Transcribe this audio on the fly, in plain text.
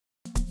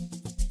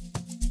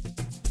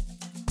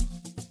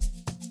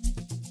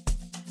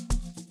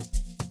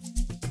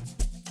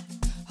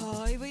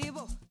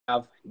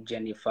have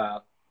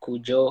Jennifer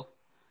Cudjoe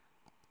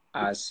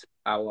as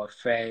our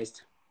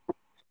first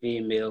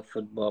female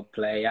football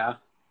player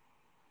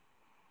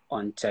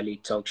on TELLY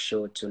Talk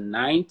Show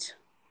tonight.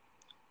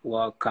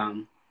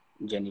 Welcome,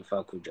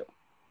 Jennifer Cudjoe.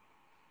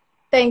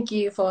 Thank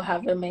you for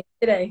having me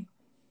today.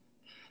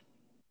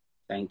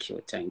 Thank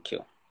you.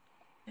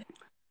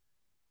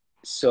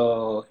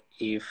 So,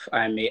 if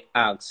I may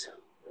ask,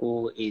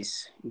 who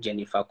is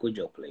Jennifer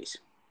Cudjoe, please?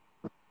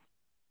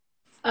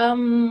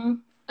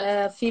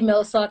 A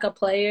female soccer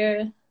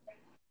player,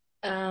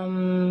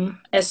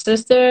 a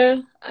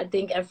sister, I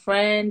think a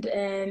friend,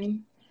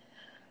 and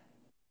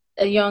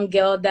a young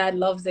girl that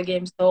loves the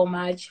game so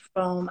much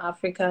from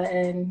Africa,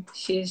 and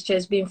she's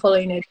just been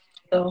following it.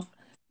 So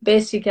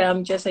basically,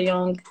 I'm just a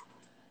young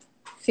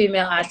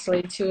female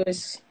athlete who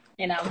is,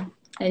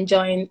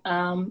 enjoying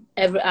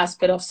every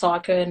aspect of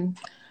soccer and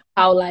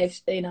how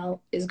life,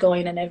 is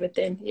going and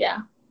everything. Yeah,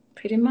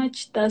 pretty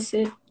much that's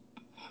it.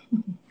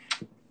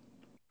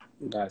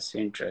 That's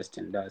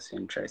interesting.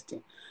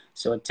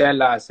 So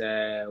tell us,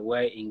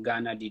 where in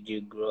Ghana did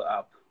you grow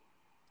up?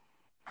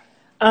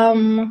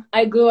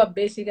 I grew up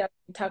basically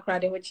in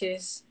Takoradi, which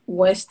is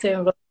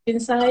western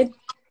side.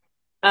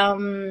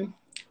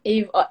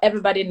 If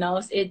everybody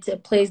knows, it's a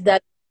place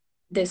that's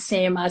the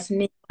same as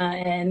Nima,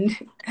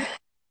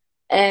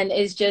 and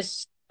it's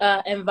just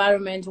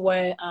environment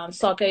where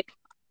soccer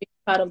is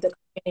part of the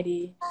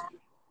community.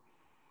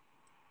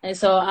 And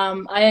so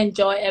I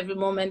enjoy every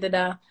moment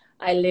that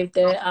I live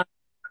there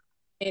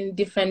in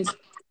different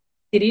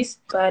cities,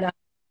 but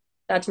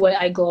that's where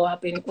I grew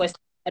up in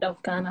western side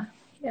of Ghana.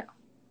 Yeah.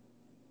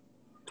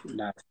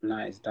 That's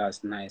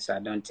nice. I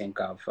don't think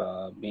I've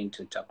been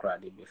to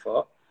Takoradi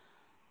before.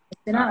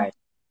 You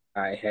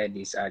I heard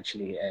it's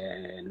actually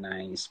a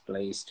nice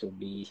place to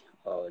be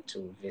or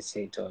to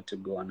visit or to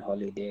go on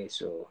holiday.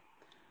 So,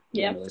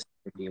 yeah.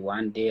 Maybe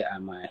one day I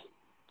might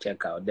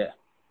check out there.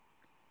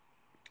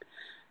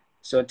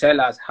 So tell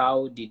us,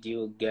 how did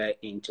you get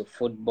into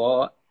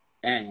football,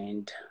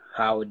 and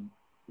how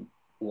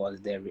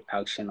was the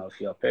reaction of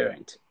your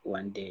parents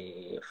when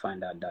they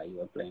found out that you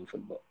were playing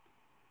football?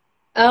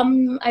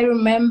 I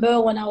remember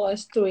when I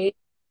was 3,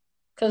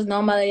 because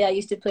normally I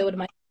used to play with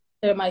my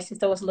sister. My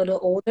sister was a little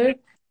older.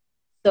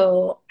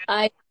 So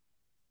I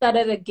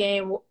started the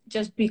game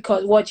just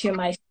because watching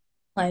my sister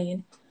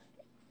playing.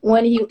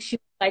 When she was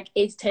like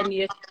 8, 10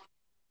 years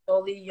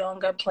old, only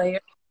younger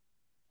player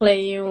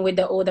playing with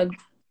the older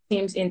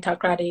teams in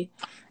Takrady.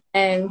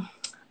 And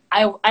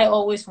I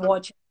always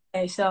watch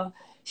her. So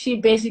she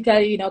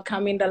basically,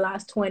 come in the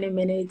last 20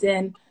 minutes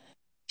and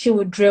she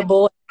would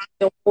dribble,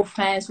 the whole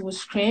fans would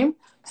scream.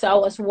 So I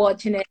was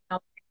watching it, and I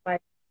was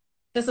like,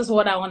 this is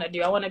what I want to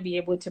do. I want to be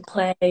able to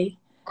play,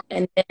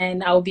 and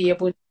then I'll be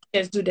able to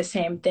just do the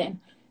same thing.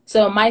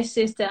 So my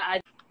sister,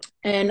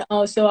 and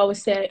also I would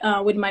say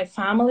with my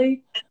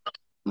family,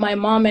 my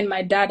mom and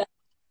my dad,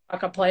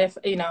 soccer player,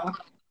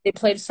 they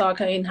played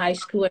soccer in high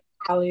school and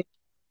college.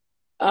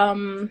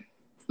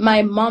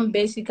 My mom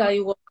basically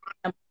was,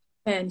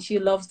 and she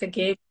loves the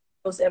game,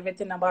 knows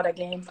everything about the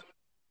game.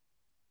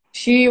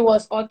 She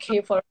was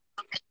okay for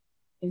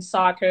in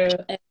soccer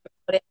and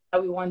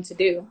whatever we want to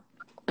do.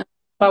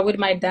 But with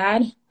my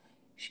dad,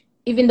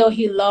 even though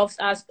he loves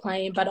us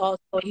playing, but also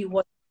he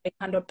was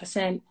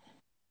 100%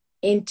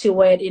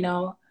 into it,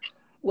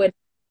 with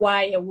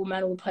why a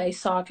woman would play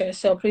soccer.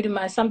 So pretty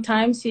much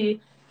sometimes he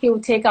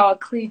would take our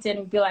cleats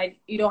and be like,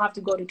 you don't have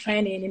to go to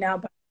training,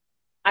 But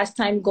as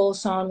time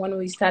goes on, when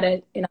we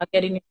started,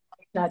 getting into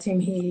that team,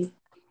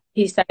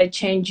 he started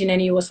changing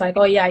and he was like,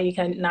 oh yeah, you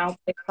can now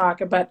play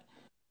soccer. But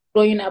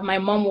growing up, my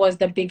mom was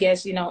the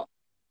biggest,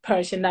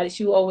 person that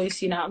she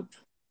always,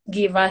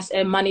 give us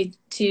money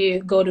to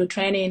go to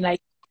training,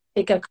 like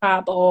take a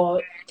cab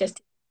or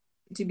just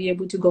to be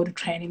able to go to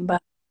training.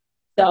 But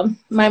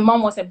my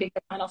mom was a big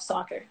fan of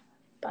soccer.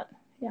 But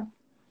yeah.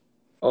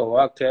 Oh,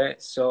 okay.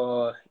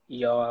 So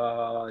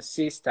your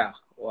sister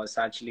was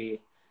actually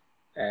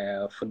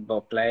a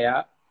football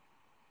player.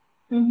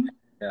 Mm-hmm.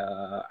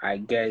 I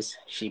guess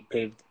she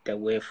paved the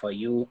way for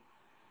you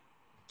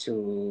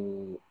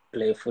to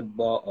play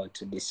football, or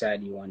to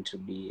decide you want to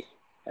be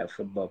a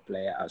football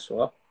player as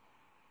well.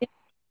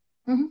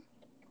 Mm-hmm.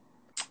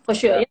 For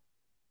sure. Yeah.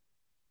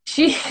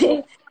 She.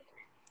 So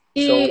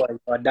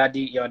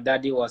your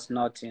daddy was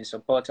not in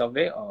support of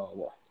it, or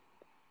what?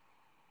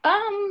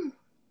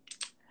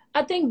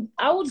 I think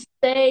I would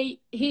say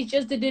he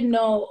just didn't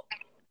know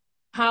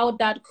how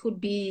that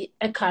could be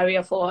a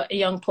career for a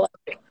young player.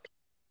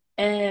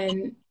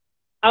 And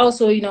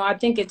also, I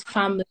think it's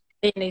family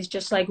thing. It's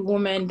just like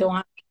women don't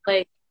have to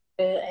play.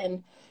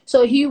 And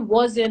so he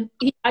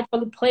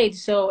actually played.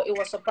 So it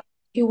was surprising.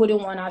 He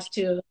wouldn't want us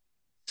to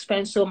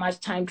spend so much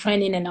time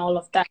training and all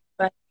of that.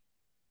 But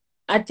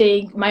I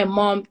think my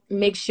mom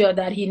makes sure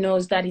that he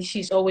knows that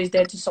she's always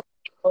there to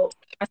support. So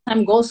as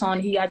time goes on,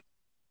 he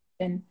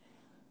actually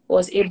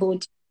was able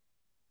to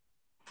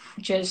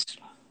just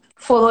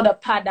follow the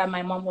path that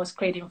my mom was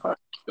creating for us.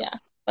 Yeah.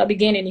 But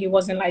beginning, he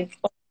wasn't like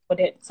with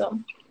it. So.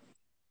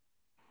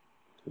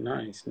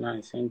 Nice,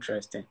 nice,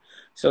 interesting.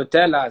 So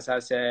tell us,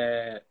 as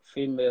a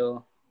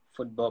female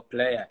football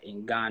player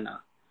in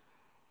Ghana,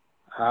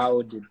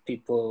 how did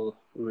people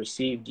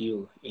receive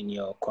you in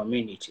your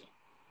community?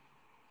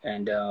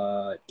 And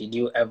did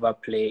you ever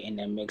play in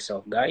a mix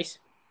of guys?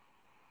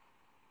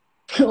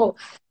 Oh,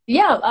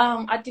 yeah,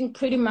 I think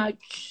pretty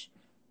much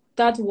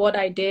that's what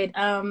I did.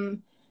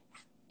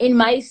 In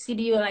my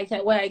city, like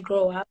where I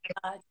grow up,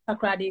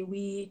 Takoradi,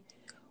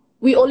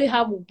 we only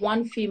have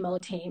one female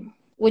team,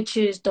 which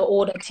is the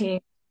older team.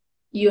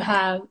 You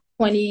have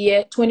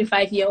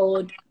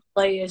 25-year-old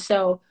players.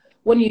 So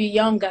when you're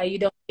younger, you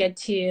don't get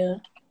to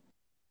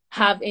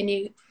have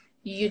any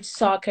youth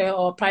soccer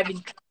or private.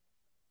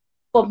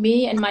 For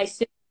me and my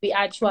sister, we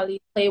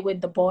actually play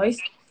with the boys.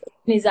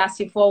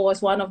 Nizasifo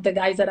was one of the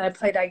guys that I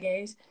played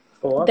against.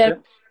 Oh, There's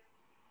okay.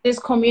 this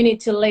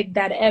community league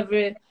that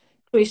every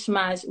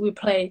Christmas we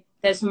play.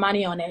 There's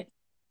money on it.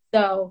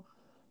 So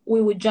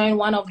we would join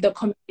one of the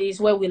communities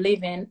where we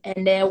live in,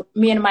 and then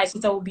me and my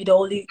sister would be the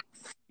only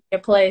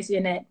players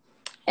in it.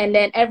 And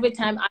then every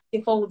time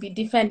Asifo would be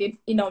defending,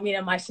 me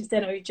and my sister,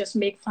 and we just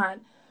make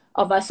fun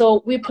of us.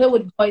 So we play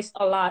with boys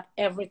a lot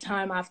every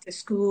time after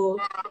school.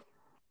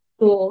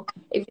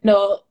 If,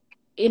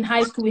 in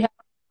high school we had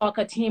a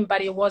soccer team,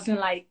 but it wasn't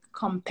like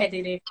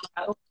competitive.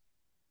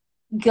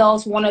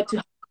 Girls wanted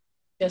to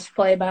just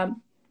play, but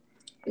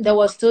there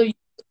was still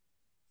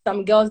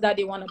some girls that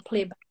they want to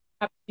play, but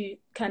have to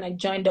kind of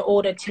join the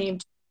older team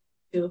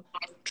too.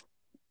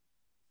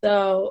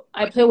 So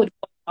I play with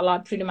boys a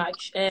lot, pretty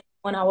much. And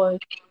when I was,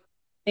 I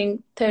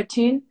think,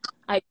 13,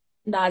 I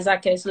joined the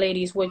Azakes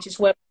ladies, which is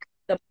where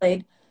I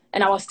played,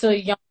 and I was still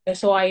younger,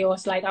 so I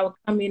was like, I would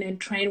come in and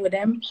train with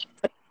them,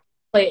 but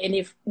play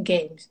any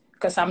games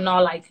because I'm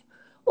not like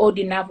old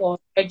enough or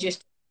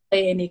registered to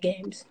play any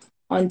games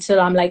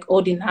until I'm like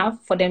old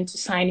enough for them to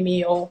sign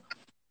me or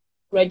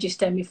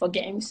register me for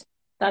games.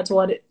 That's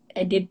what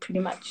I did pretty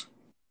much.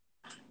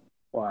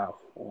 Wow,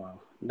 wow.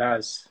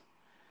 That's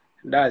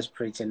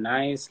pretty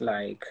nice.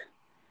 Like,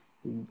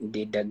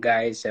 did the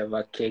guys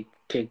ever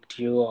kicked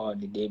you, or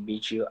did they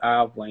beat you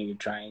up when you're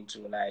trying to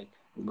like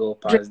go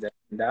past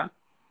that?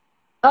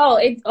 Oh,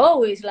 it's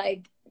always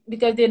like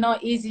because they're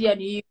not easy on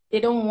you. They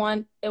don't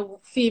want a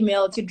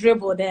female to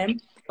dribble them,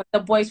 but the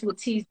boys will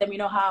tease them. You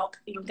know how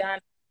in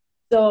Ghana.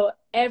 So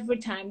every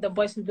time the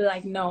boys will be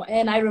like, no.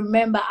 And I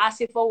remember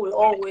Asifo will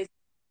always,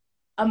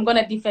 I'm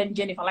gonna defend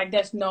Jennifer. Like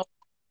there's no,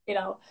 you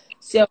know.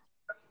 So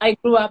I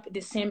grew up in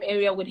the same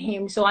area with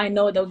him, so I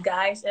know those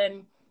guys,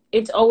 and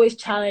it's always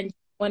challenging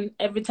when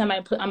every time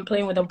I'm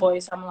playing with the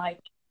boys. I'm like,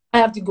 I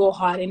have to go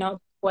hard,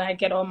 where I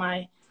get all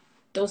my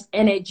those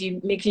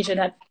energy, making sure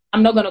that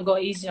I'm not gonna go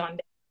easy on them.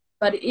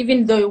 But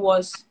even though it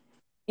was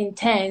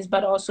intense,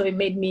 but also it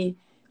made me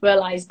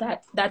realize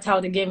that that's how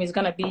the game is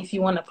gonna be. If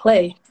you want to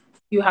play,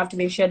 you have to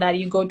make sure that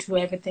you go through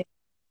everything.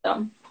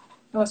 So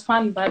it was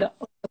fun, but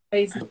also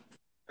crazy.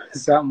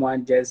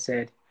 Someone just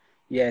said,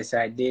 yes,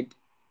 I did.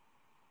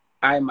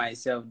 I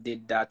myself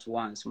did that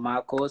once.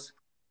 Marcos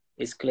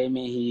is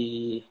claiming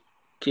he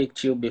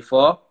kicked you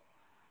before.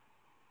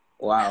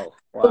 Wow,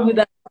 With wow,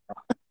 that,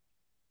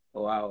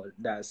 wow.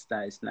 That's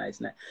nice,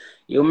 nice, nice.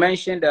 You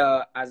mentioned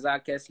the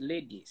Azakes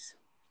ladies.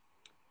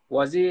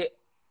 Was it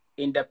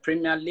in the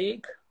Premier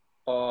League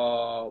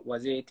or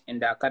was it in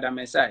the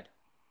academy side?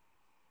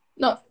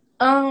 no,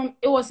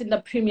 it was in the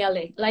Premier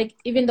League. Like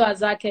even though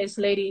Azakes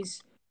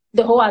ladies,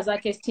 the whole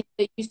Azakes team,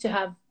 they used to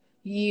have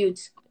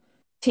youth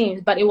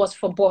teams, but it was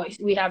for boys.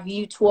 We have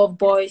U12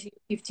 boys,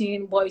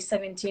 U15 boys,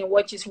 17,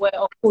 which is where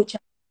our coach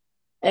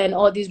and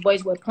all these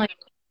boys were playing.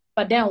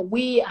 But then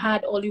we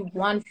had only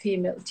one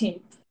female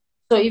team.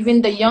 So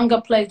even the younger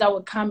players that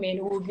would come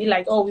in would be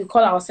like, oh, we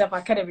call ourselves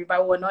academy,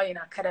 but we're not in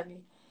academy.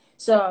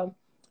 So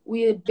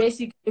we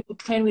basically would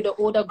train with the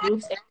older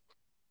groups. And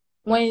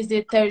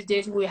Wednesday,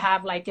 Thursdays, we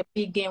have like a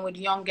big game with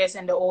the youngest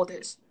and the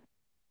oldest.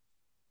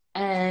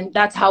 And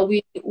that's how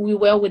we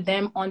were with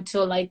them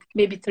until like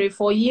maybe 3,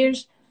 4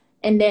 years.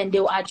 And then they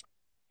will actually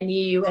train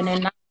you. And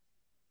then now,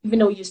 even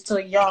though you're still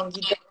young,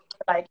 you get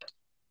like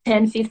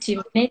 10,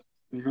 15 minutes.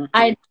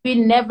 Mm-hmm. We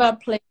never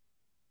played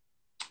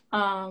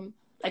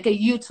like a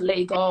youth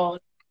league or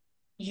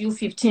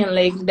U15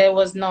 league. There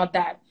was not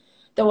that.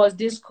 There was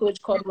this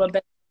coach called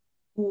Robert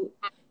who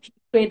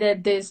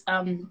created this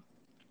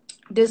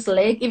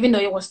league, even though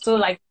it was still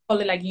like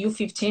probably like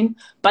U15,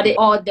 but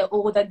all the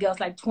older girls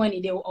like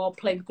 20, they will all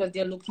play because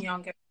they look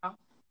younger now.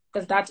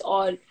 Because that's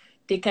all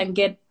they can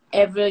get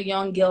every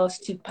young girls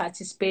to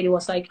participate. It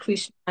was like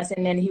Christmas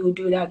and then he would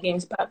do their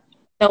games, but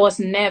there was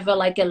never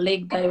like a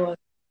league that was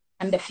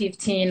under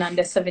 15,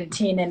 under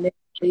 17, and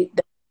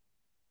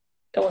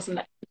there wasn't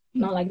like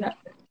not like that.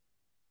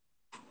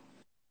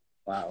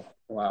 Wow,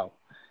 wow.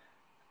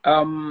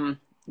 Um,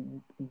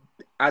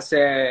 as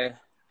a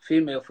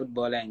female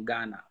footballer in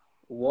Ghana,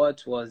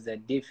 what was the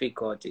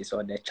difficulties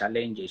or the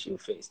challenges you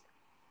faced?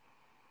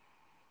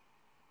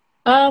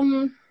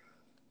 Um,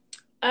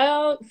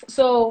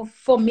 so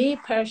for me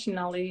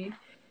personally,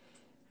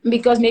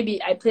 because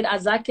maybe I played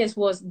Azakes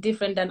was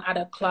different than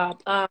other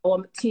club. Our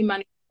team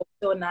manager was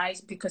so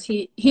nice because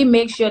he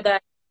makes sure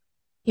that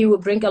he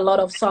would bring a lot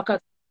of soccer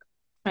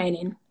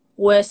training,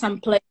 where some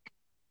players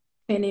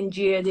in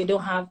Nigeria, they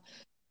don't have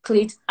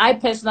cleats. I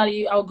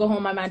personally, I'll go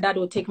home and my dad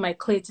will take my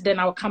cleats, then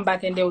I'll come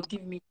back and they will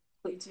give me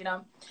cleats, you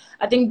know.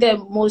 I think the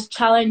most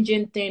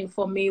challenging thing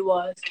for me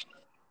was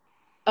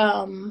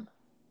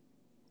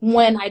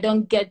when I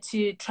don't get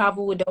to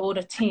travel with the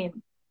older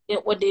team.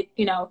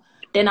 You know,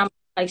 then I'm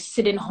like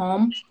sitting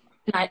home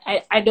and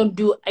I don't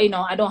do, you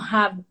know, I don't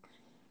have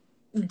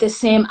the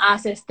same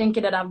access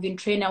thinking that I've been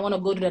training. I want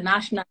to go to the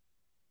national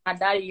at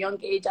that young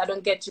age. I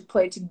don't get to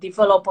play to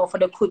develop or for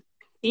the coach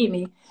to see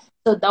me.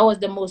 So that was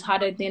the most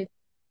harder thing.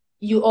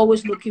 You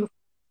always looking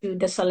to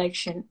the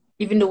selection,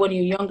 even though when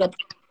you're younger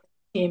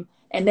team,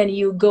 and then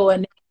you go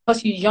and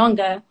because you're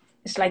younger,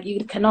 it's like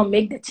you cannot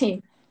make the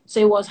team. So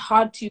it was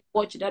hard to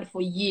watch that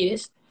for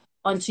years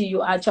until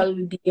you actually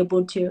will be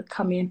able to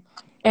come in.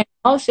 And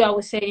also, I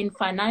would say in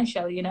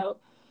financial, you know,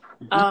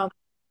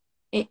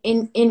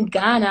 in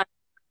Ghana,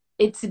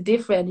 it's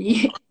different.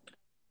 You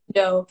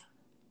know,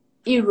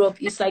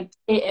 Europe is like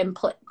pay and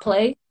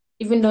play.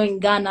 Even though in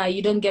Ghana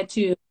you don't get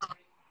to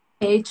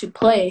pay to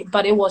play,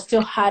 but it was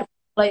still hard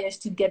for players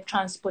to get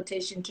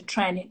transportation to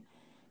training.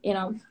 You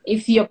know,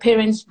 if your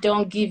parents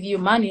don't give you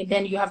money,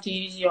 then you have to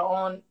use your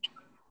own,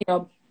 you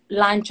know,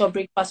 lunch or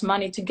breakfast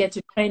money to get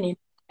to training,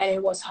 and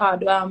it was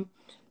hard.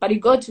 But it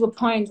got to a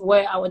point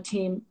where our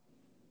team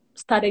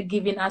started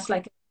giving us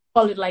like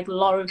call it like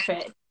lorry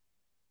fare.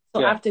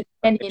 So after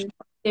training,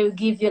 they will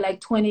give you like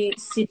 20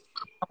 cedis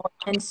or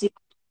 10 cedis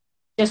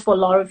just for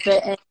lorry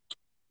fare. And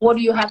what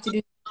do you have to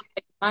do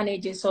to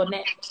manage it? So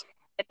the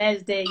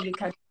next day you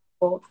can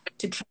go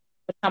to train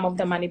with some of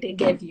the money they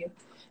gave you.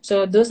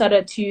 So those are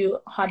the two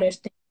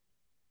hardest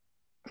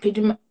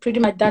things. Pretty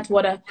much that's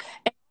what I.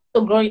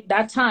 So growing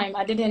that time,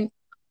 I didn't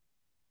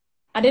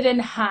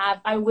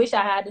have. I wish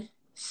I had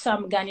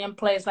some Ghanaian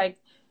players like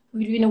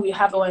we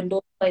have our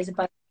those players,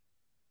 but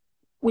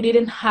we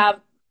didn't have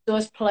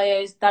those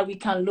players that we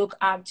can look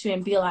up to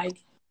and be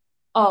like,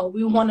 oh,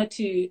 we wanted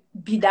to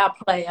be that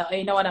player.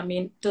 You know what I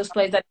mean? Those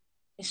players that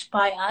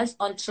inspire us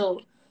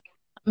until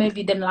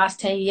maybe the last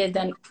 10 years,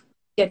 then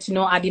get to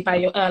know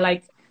Adebayo,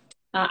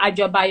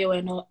 Adebayo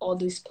and all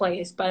these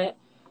players. But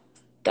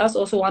that's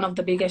also one of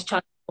the biggest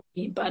challenges for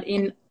me. But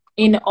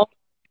in all,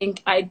 I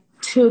think I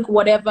took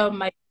whatever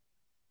my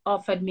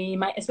offered me,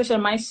 especially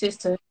my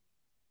sister,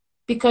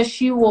 because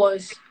she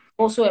was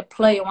also a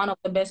player, one of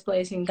the best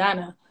players in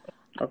Ghana.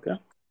 Okay.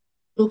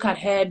 Look at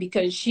her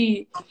because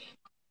she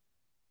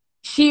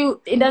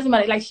it doesn't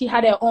matter, like she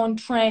had her own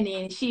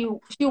training. She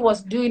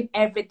was doing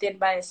everything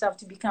by herself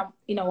to become,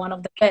 you know, one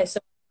of the best. So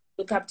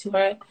I look up to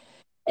her.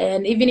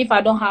 And even if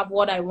I don't have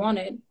what I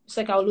wanted, it's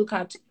like I'll look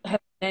at her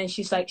and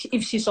she's like,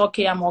 if she's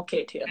okay, I'm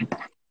okay too.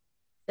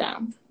 Yeah,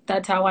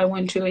 that's how I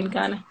went through in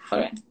Ghana for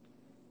it.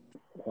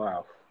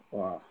 Wow.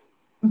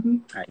 Mm-hmm.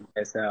 I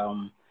guess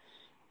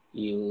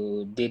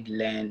you did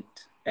learn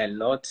a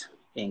lot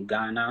in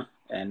Ghana,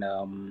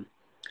 and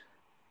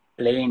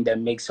playing the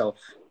mix of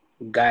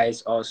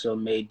guys also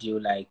made you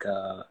like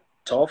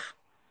tough.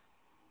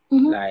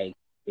 Mm-hmm. Like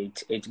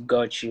it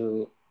got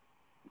you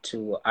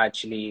to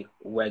actually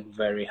work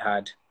very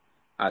hard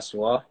as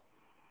well.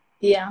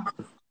 Yeah.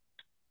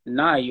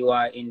 Now you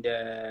are in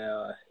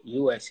the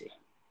USA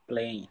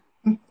playing,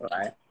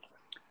 right?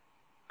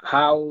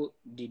 How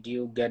did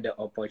you get the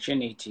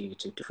opportunity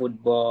to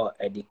football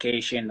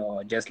education,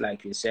 or just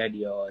like you said,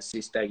 your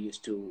sister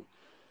used to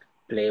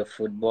play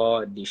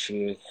football? Did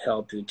she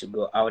help you to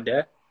go out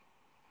there?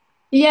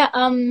 Yeah.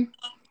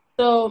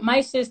 So my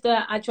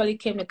sister actually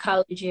came to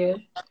college here.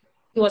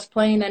 She was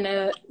playing and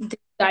this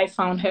guy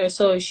found her.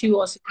 So she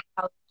was in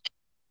college.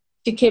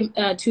 She came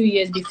 2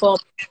 years before.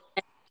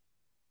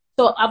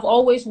 So I've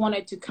always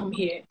wanted to come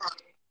here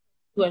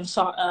to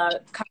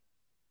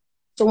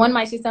so when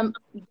my sister got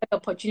the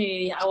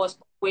opportunity, I was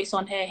always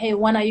on her, hey,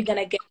 when are you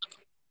gonna get to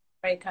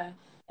America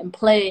and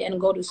play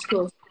and go to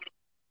school?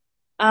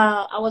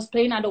 I was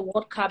playing at the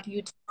World Cup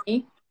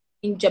U20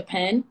 in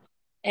Japan,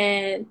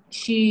 and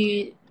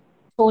she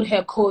told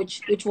her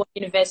coach, which was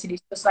university,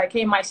 she was like,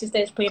 hey, my sister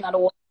is playing at the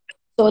World Cup.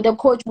 So the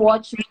coach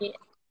watched me.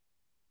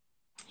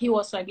 He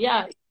was like,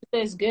 yeah,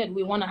 sister is good.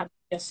 We want to have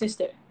your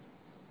sister.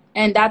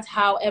 And that's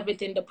how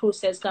everything, the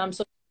process comes.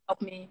 So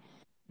help me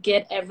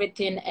get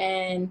everything.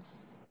 And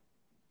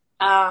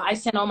I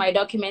sent all my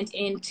documents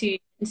into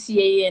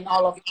NCAA and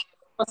all of it.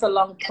 It was a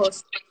long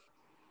process.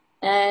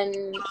 And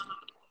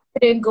I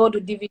didn't go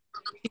to division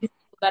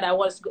that I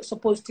was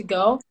supposed to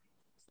go,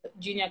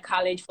 junior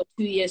college for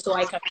 2 years so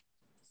I can.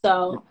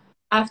 So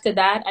after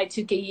that, I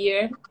took a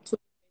year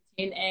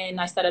and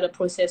I started the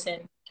process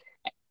and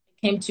I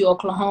came to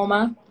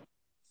Oklahoma,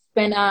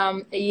 spent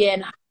a year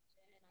and a half.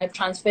 I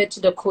transferred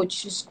to the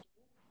coach's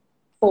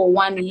for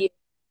 1 year.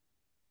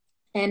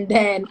 And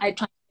then I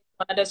transferred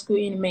to another school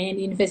in Maine,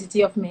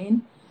 University of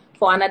Maine,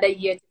 for another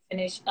year to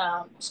finish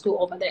school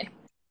over there.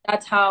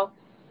 That's how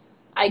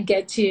I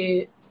get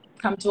to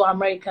come to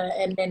America,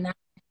 and then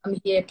I'm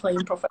here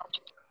playing professional.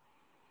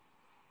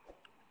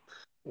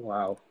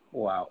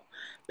 Wow.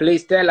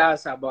 Please tell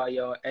us about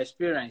your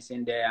experience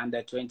in the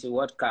Under 20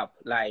 World Cup.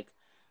 Like,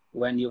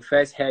 when you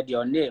first heard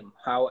your name,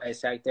 how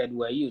excited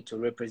were you to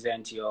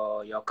represent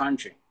your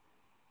country?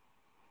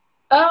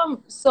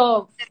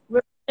 So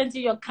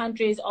representing your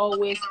country is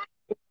always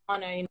an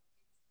honor. You know?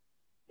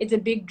 It's a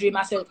big dream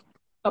as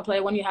a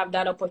player when you have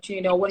that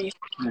opportunity, or when it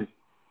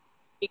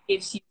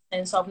gives you a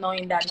sense of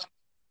knowing that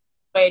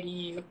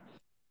you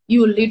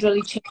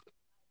literally change,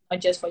 not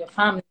just for your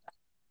family,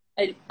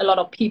 a lot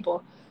of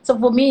people. So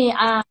for me,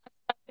 I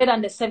played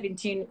under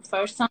 17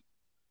 first time.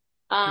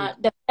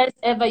 The first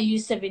ever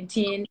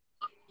U17 in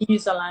New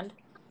Zealand.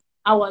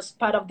 I was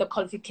part of the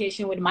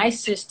qualification with my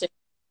sister.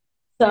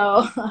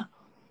 So,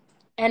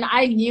 and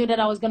I knew that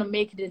I was going to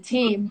make the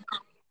team.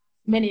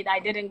 The minute I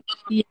didn't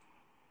see it,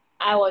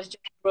 I was just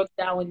broke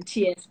down in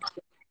tears.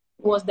 It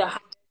was the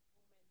hardest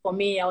for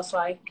me. I was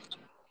like,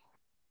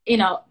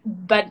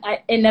 but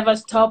it never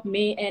stopped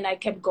me, and I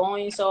kept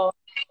going. So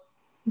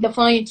the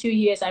following 2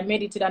 years, I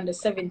made it to the under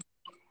 17.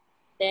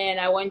 Then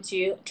I went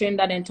to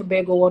Trinidad and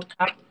Tobago World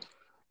Cup.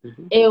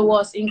 It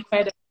was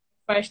incredible.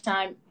 First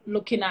time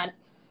looking at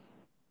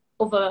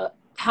over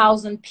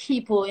 1,000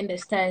 people in the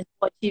stands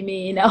watching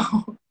me,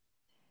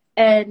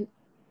 and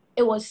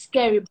it was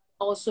scary, but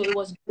also it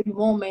was good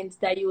moments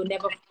that you will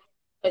never forget,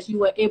 because you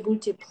were able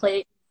to play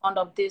in front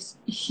of these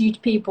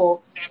huge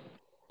people.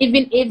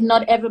 Even if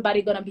not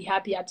everybody gonna be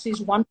happy, at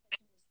least one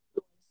person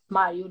will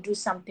smile, you do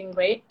something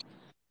great.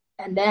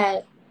 And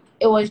then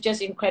it was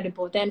just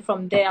incredible. Then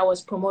from there I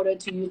was promoted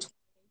to U20.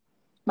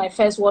 My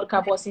first World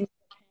Cup was in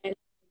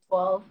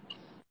 2012.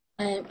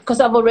 And because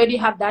I've already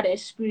had that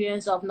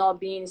experience of not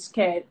being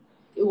scared,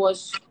 it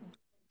was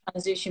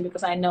transition,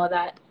 because I know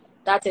that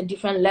that's a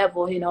different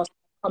level,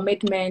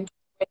 commitment,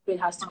 it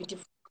has to be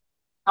different.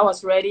 I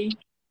was ready.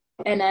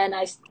 And then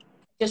I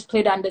just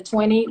played under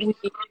 20. We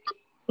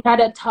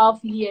had a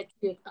tough year.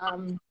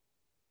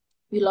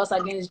 We lost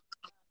against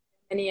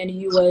Germany and the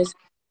US.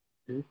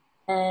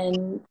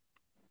 And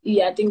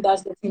yeah, I think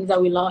that's the teams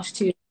that we lost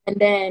to. And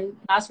then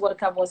last World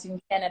Cup was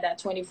in Canada,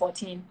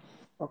 2014.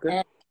 Okay.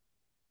 And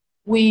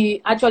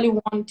we actually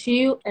won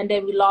 2, and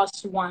then we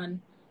lost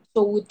 1.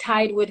 So we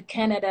tied with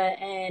Canada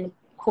and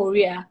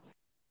Korea.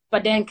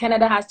 But then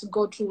Canada has to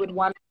go through with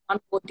one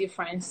goal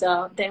difference.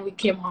 So then we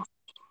came home.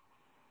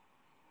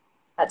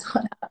 That's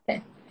what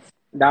happened.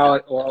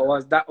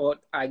 Was that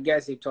what? I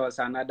guess it was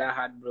another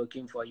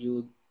heartbreaking for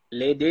you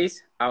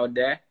ladies out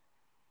there.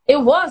 It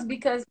was,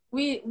 because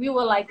we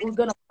were like, we're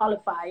gonna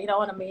qualify, you know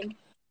what I mean?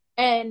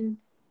 And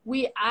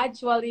we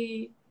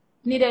actually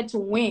needed to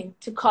win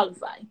to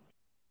qualify.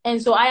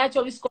 And so I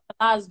actually scored the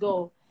last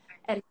goal.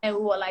 And then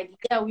we were like,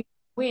 yeah, we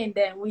win.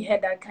 Then we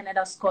had that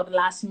Canada scored the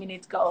last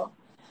minute goal.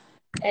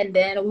 And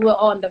then we were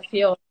on the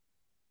field.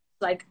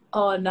 Like,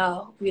 oh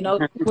no,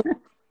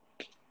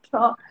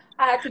 So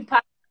I had to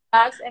pack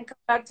bags and come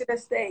back to the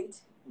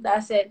States.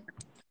 That's it.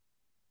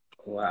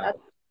 Wow.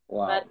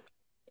 But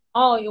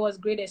it was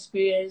great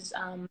experience.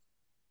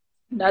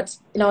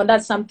 That's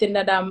something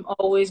that I'm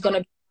always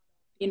gonna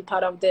be in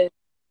part of the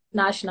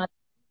national team.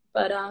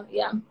 But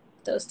yeah,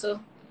 those 2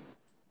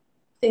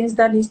 things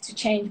that needs to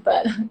change.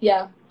 But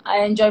yeah, I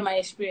enjoy my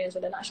experience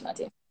with the national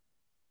team.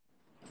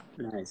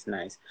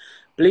 Nice.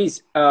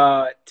 Please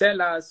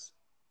tell us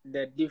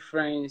the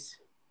difference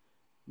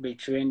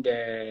between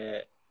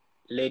the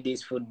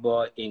ladies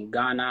football in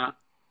Ghana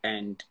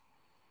and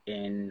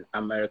in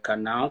America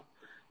now.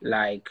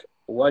 Like,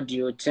 what do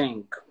you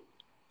think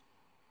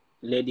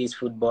ladies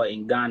football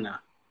in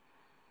Ghana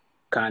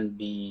can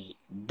be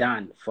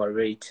done for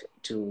it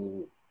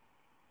to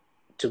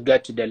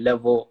get to the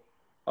level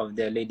of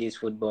the ladies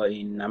football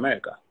in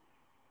America?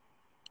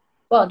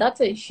 Well,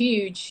 that's a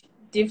huge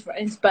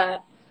difference,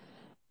 but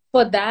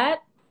for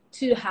that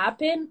to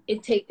happen,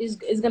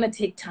 it's gonna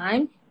take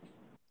time.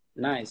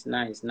 Nice.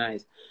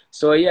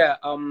 So yeah,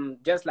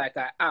 just like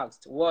I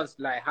asked,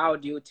 how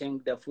do you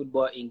think the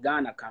football in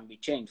Ghana can be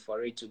changed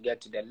for it to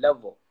get to the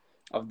level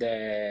of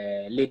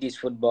the ladies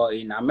football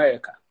in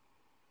America?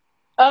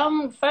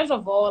 First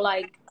of all,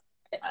 like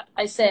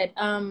I said,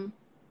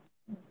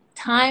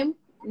 time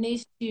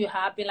needs to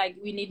happen. Like,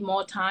 we need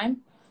more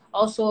time.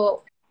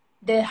 Also,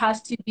 there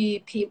has to be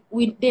people.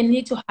 They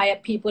need to hire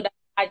people that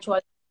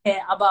actually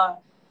care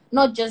about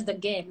not just the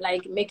game,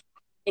 like making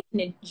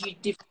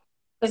it different.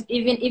 Because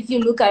even if you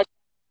look at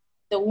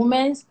the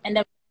women's and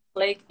the,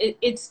 like,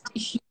 it's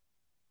huge.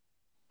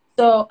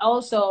 So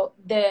also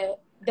the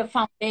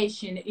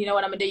foundation, you know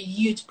what I mean, the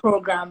youth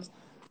programs,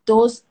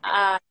 those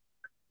are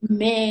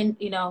main,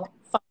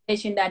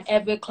 foundation that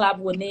every club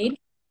will need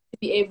to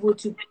be able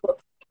to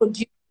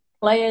produce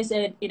players,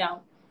 and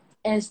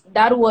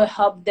that will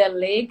help their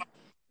league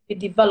be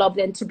developed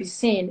and to be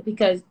seen,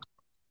 because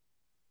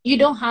you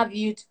don't have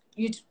youth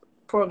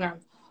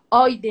programs.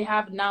 All they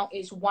have now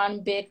is one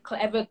big.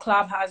 Every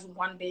club has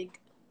one big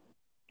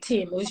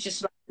team. It's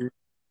just like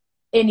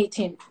any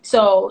team.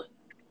 So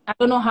I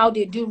don't know how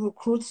they do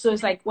recruit. So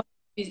it's like, when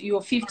you're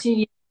 15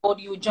 years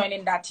old, you join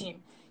in that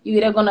team.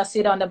 You're either gonna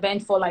sit on the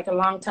bench for like a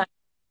long time.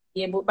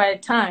 Yeah, but by the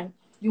time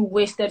you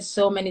wasted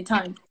so many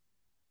times.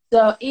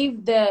 So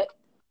if the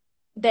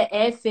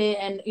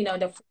FA and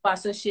the football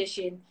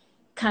association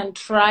can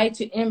try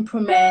to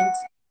implement,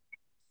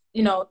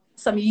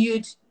 some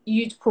huge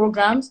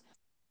programs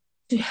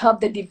to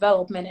help the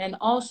development, and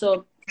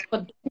also for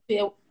them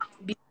to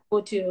be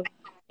able to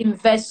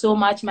invest so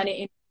much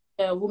money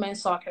in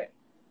women's soccer,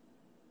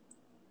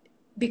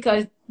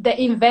 because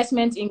the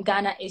investment in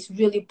Ghana is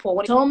really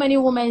poor. So many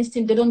women's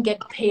teams, they don't get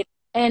paid,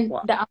 and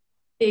the amount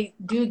they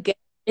do get,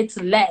 it's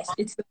less.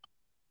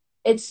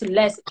 It's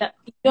less.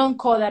 You don't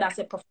call that as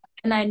a profession.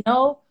 And I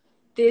know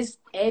this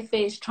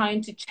FA is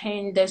trying to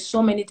change. There's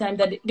so many times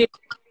that they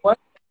work,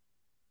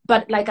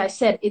 but like I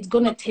said, it's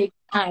gonna take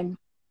time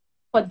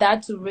for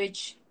that to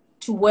reach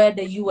to where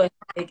the US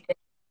is. I'm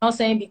not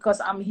saying because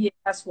I'm here,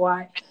 that's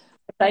why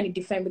I'm trying to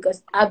defend,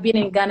 because I've been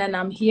in Ghana and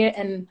I'm here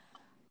and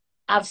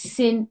I've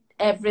seen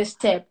every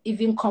step,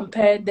 even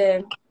compare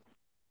the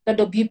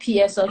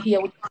WPS or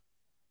here with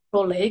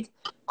Pro League,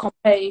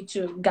 compare it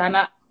to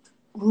Ghana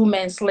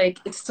Women's League.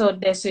 It's still,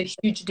 there's a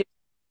huge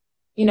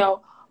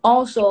difference.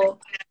 Also,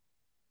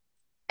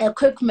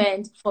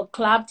 equipment for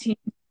club teams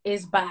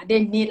is bad.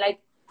 They need, like,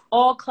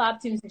 all club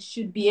teams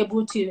should be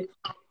able to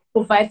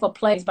provide for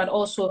players, but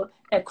also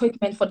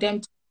equipment for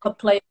them to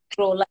play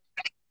a role,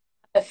 like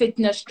a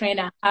fitness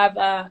trainer, have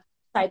a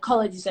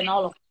psychologist, and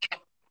all of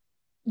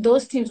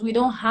those teams. We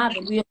don't have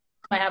it. We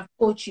might have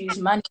coaches,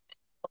 money,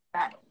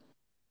 that.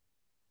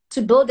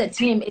 To build a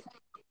team, it's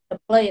the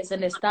players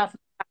and the staff.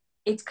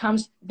 It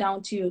comes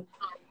down to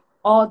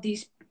all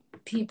these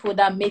people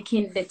that are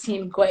making the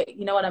team great.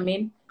 You know what I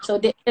mean? So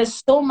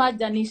there's so much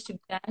that needs to be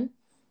done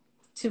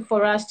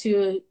for us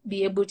to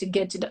be able to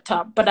get to the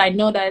top. But I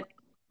know that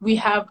we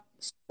have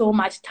so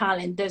much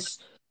talent. There's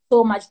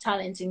so much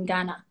talent in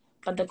Ghana.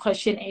 But the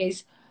question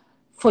is,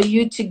 for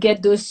you to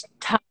get those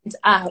talents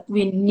out,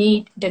 we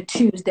need the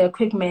tools, the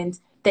equipment,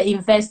 the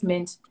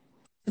investment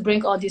to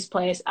bring all these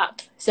players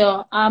up.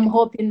 So I'm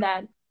hoping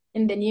that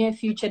in the near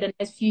future, the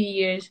next few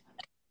years,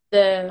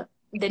 the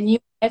new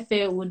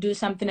FA will do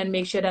something and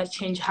make sure that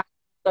change happens,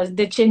 because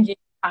the change is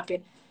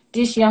happen.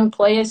 These young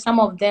players, some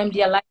of them,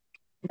 they are like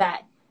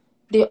that.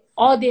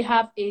 All they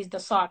have is the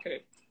soccer,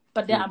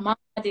 but the amount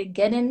that they're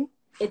getting,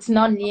 it's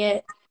not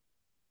near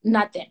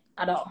nothing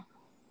at all.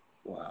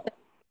 Wow.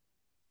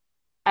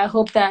 I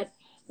hope that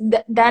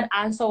that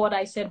answer what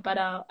I said, but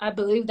I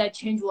believe that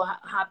change will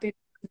happen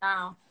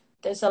now.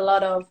 There's a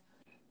lot of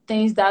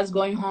things that's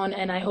going on,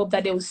 and I hope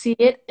that they will see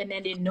it, and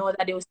then they know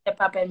that they will step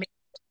up and make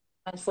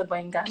football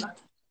in Ghana.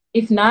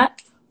 If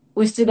not,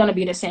 we're still gonna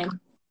be the same.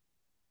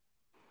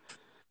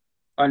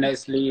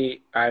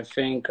 Honestly, I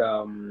think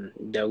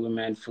the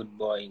women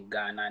football in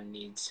Ghana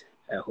needs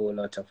a whole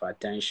lot of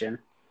attention,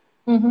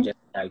 just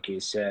like you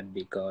said,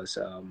 because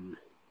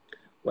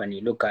when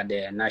you look at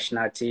the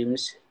national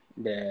teams,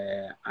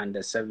 the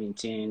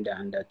under-17, the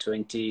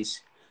under-20s,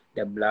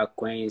 the Black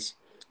Queens,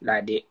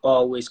 like, they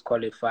always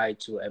qualify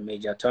to a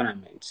major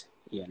tournament,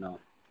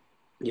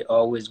 They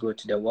always go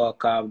to the World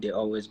Cup, they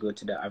always go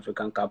to the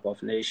African Cup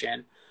of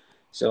Nations.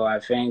 So I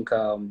think,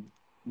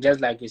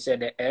 just like you said,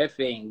 the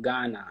FA in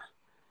Ghana,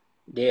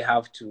 they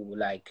have to,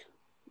 like,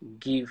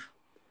 give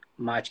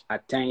much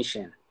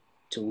attention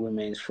to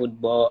women's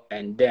football,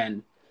 and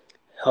then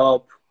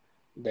help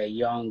the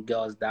young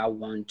girls that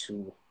want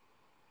to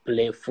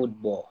play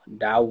football,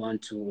 that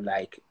want to,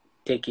 like,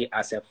 take it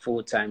as a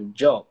full-time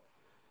job.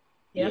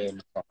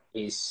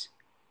 Is,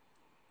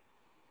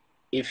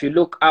 if you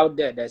look out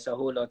there, there's a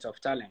whole lot of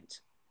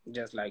talent,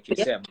 just like you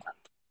said.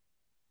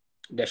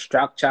 The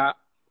structure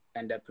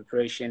and the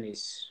preparation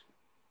is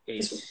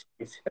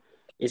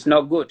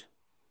not good.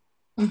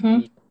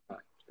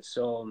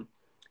 So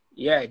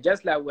yeah,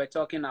 just like we're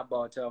talking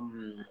about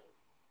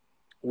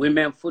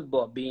women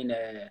football being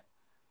a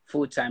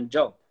full-time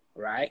job,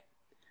 right?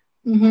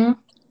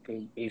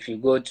 If you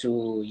go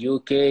to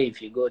UK,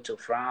 if you go to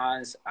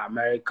France,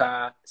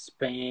 America,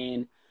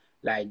 Spain,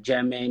 like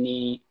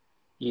Germany,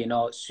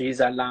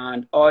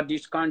 Switzerland, all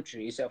these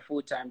countries, it's a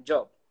full-time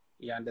job.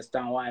 You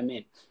understand what I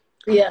mean?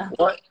 Yeah.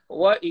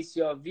 What is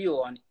your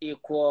view on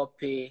equal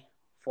pay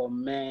for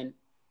men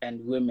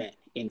and women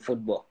in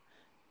football?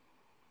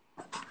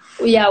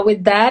 Yeah,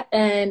 with that,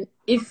 and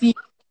if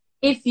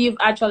you've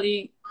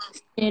actually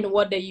seen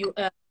what the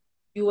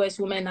US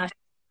women are,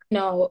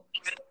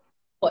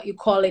 for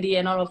equality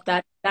and all of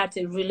that, that's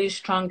a really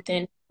strong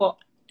thing for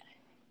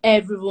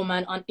every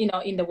woman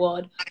in the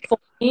world. For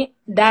me,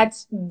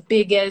 that's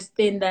biggest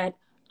thing that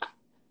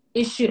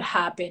it should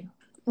happen.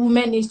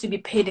 Women needs to be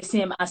paid the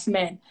same as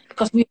men,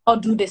 because we all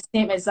do the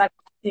exact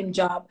same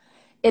job.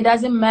 It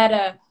doesn't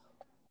matter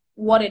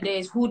what it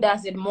is, who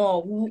does it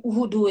more,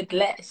 who do it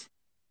less.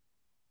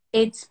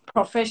 It's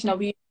professional.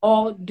 We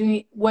all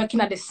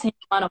working at the same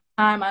amount of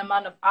time,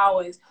 amount of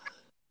hours,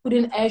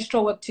 putting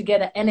extra work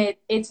together, and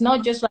it's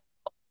not just like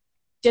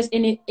just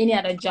any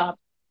other job.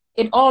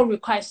 It all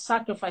requires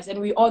sacrifice, and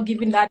we all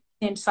giving that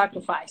same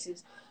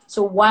sacrifices.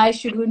 So why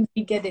shouldn't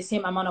we get the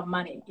same amount of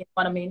money? You know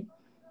what I mean?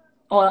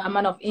 Or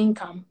amount of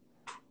income?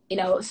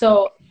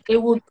 So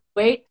it would be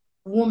great,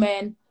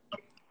 women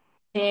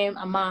same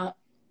amount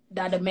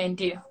that the men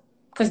do,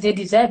 because they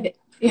deserve it.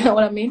 You know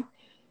what I mean?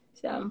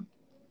 So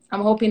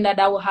I'm hoping that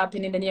will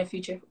happen in the near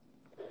future.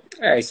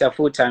 Yeah, it's a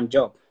full-time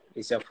job.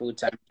 It's a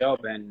full-time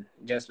job, and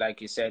just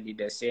like you said,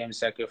 the same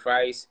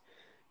sacrifice,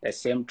 the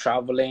same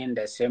traveling,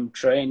 the same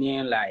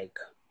training, like,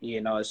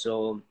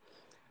 so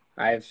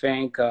I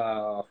think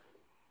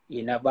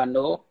you never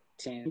know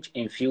things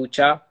in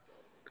future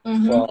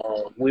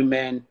for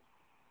women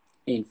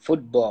in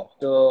football.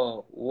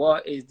 So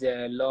what is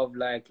the love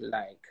like?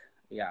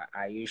 Yeah,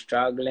 are you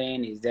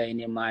struggling? Is there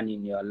any man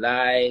in your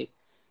life?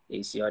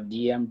 Is your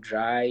DM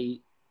dry?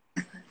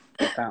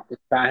 We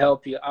can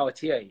help you out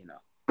here.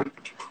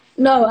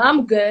 No,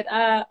 I'm good.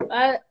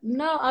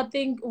 No, I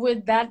think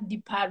with that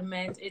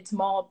department, it's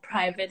more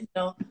private.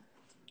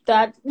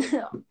 That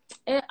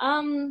eh,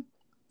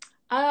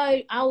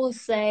 I will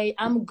say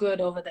I'm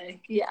good over there.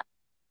 Yeah.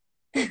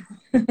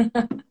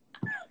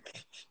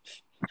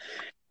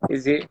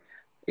 Is it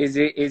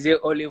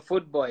only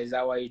football? Is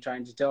that what you're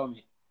trying to tell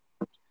me?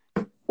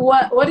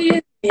 What do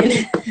you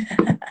mean?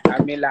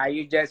 I mean, like,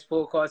 you just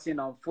focusing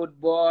on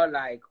football,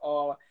 like,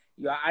 or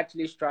you are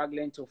actually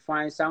struggling to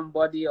find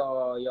somebody,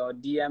 or your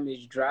DM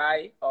is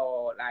dry,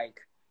 or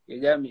like, you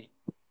get me?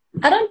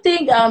 I don't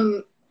think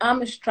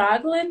I'm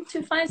struggling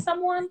to find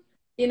someone.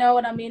 You know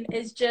what I mean?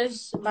 It's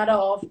just a matter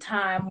of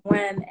time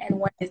when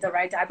is the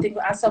right time. I think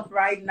as of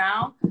right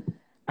now,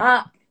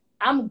 uh,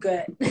 I'm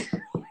good.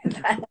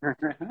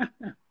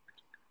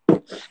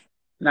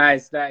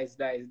 Nice, nice,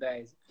 nice,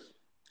 nice.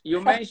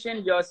 You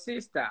mentioned your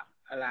sister.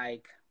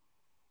 Like,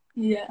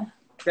 Yeah.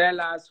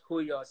 tell us who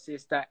your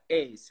sister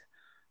is.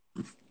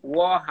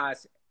 What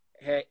has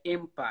her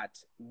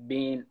impact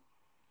been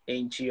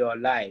into your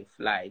life?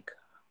 Like,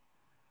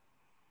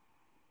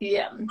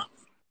 Yeah.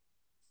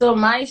 So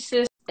my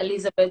sister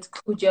Elizabeth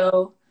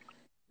Cudjoe,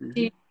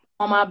 she's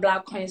former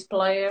Black Queens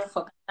player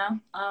for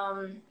Ghana.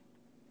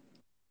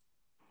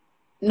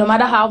 No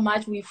matter how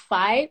much we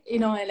fight,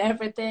 and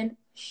everything,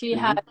 she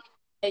had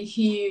a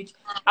huge.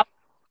 I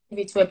give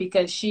it to her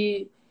because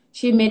she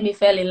made me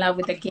fall in love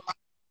with the game.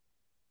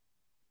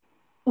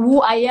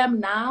 Who I am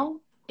now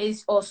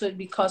is also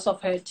because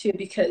of her too.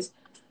 Because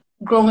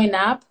growing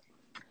up,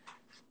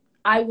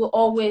 I will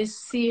always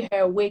see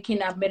her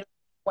waking up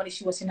when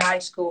she was in high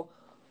school.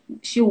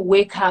 She would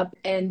wake up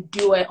and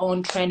do her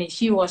own training.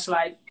 She was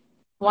like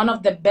one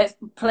of the best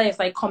players,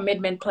 like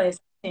commitment players.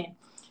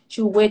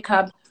 She would wake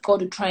up, go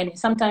to training.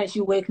 Sometimes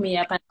she wake me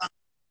up and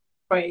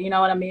pray. You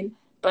know what I mean?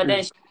 But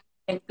then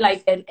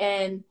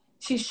and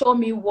she showed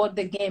me what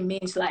the game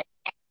means. Like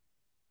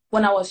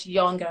when I was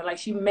younger, like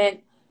she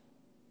meant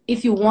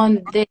if you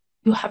want this,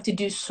 you have to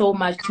do so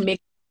much to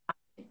make it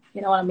happen.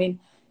 You know what I mean?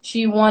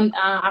 She won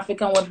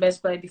African World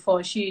Best Player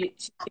before.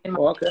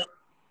 okay.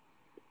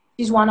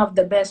 She's one of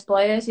the best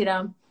players.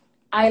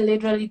 I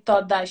literally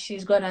thought that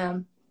she's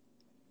gonna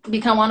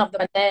become one of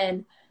the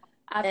then,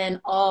 and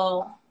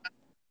all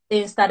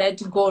things started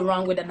to go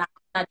wrong with the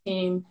national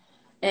team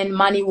and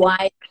money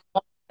wise.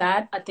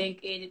 That I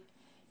think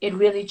it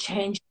really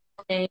changed,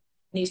 and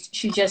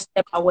she just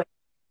stepped away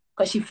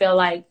because she felt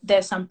like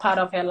there's some part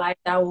of her life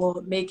that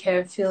will make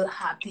her feel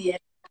happy.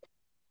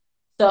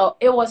 So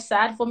it was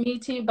sad for me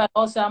too, but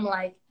also I'm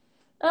like,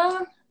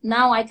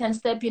 now I can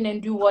step in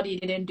and do what he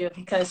didn't do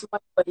because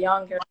when you were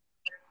younger,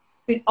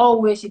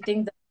 you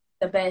think that's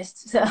the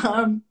best.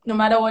 So, no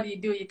matter what you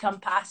do, you can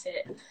pass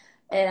it,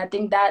 and I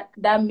think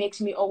that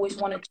makes me always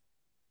want to change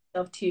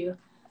myself too.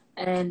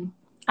 And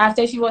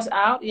after she was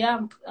out, yeah,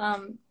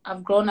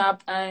 I've grown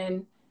up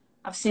and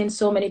I've seen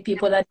so many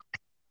people that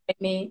like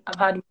me. I've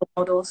had role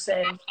models,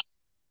 and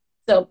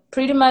so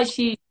pretty much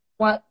she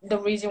what the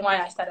reason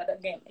why I started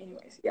the game.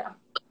 Anyways, yeah.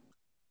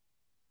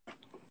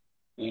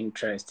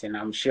 Interesting.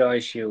 I'm sure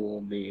she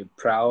will be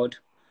proud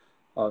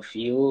of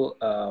you,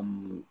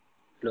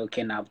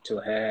 looking up to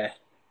her,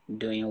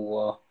 doing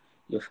what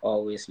you've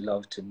always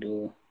loved to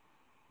do,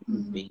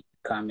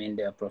 becoming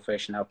the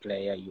professional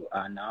player you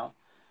are now.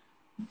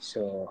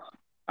 So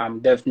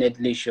I'm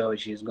definitely sure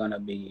she's gonna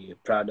be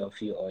proud of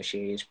you, or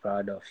she is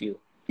proud of you.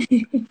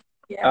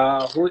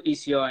 Yeah. Who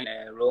is your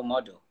role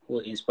model? Who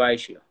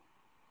inspires you?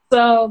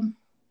 So,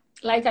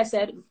 like I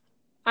said,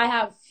 I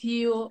have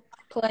few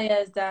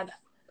players that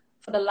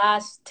for the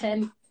last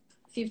 10,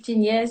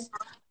 15 years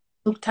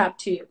looked up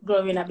to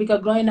growing up.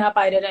 Because growing up,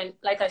 I didn't,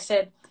 like I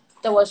said,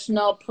 there was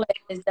no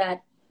players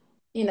that,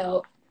 you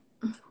know,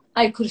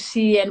 I could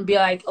see and be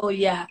like, oh,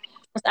 yeah.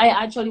 I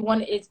actually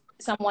wanted it,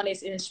 someone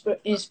is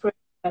inspiration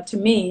to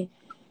me.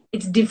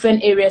 It's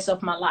different areas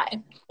of my life.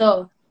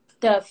 So,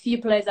 there are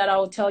few players that I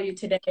will tell you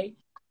today.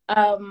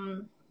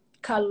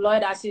 Carl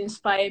Lloyd has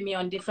inspired me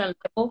on different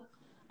level.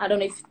 I don't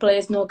know if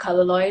players know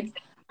Carl Lloyd.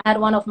 I had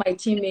one of my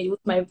teammates,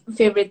 my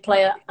favorite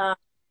player,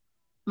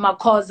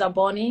 McCall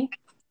Zaboni.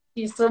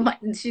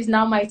 She's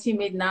now my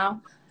teammate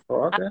now.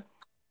 Oh, okay.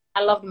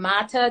 I love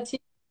Mata too.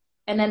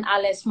 And then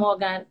Alex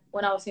Morgan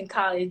when I was in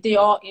college. They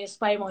all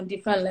inspire me on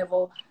different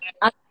level.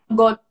 I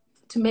got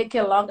to make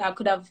it long, I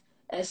could have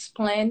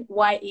explained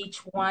why each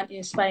one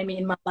inspired me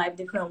in my life,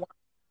 different one.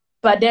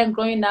 But then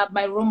growing up,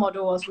 my role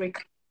model was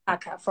Rick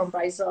Kaka from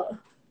Brazil.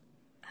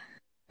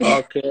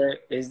 Okay.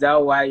 Is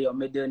that why your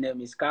middle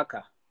name is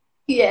Kaka?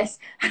 Yes.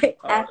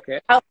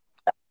 Okay.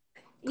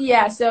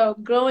 Yeah, so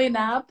growing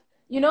up,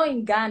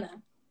 in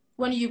Ghana,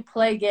 when you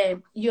play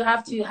game, you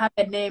have to have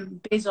a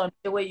name based on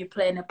the way you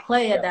play and a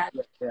player Yeah, that,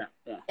 yeah, yeah,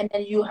 yeah. and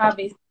then you have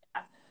it.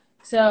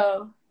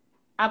 So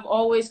I've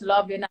always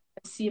loved and I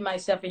see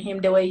myself in him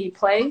the way he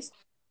plays.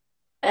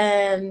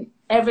 And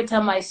every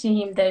time I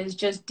see him, there's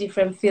just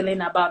different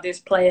feeling about this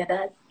player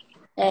that,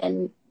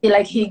 and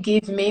he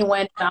gives me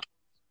when I'm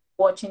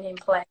watching him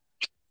play.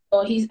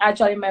 So he's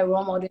actually my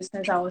role model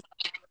since I was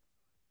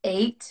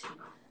 8.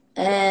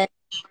 And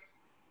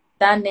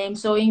that name.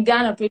 So in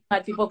Ghana, pretty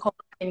much people call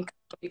me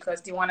Kaka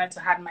because they wanted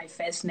to have my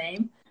first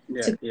name.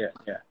 Yeah, yeah,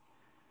 yeah.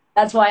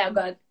 That's why I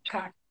got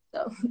Kaka.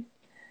 So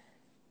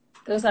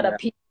those are the Yeah.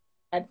 people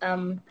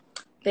that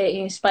they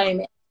inspire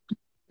me.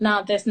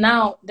 There's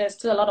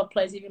still a lot of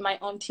players, even my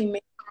own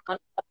teammates,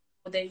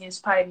 they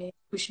inspire me,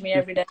 push me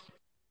every day.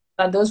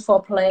 But those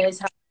 4 players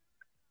have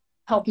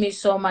helped me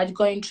so much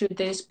going through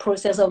this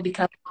process of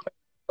becoming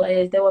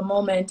players. There were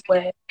moments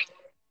where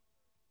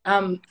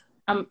um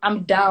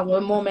I'm down, there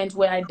were moments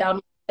where I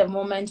doubt, the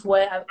moments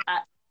where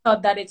I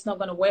thought that it's not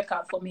gonna work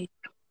out for me.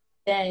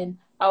 Then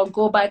I'll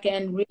go back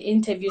and read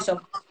interviews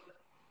of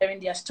sharing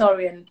their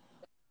story and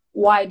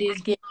why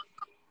this game,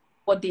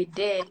 what they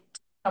did,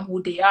 and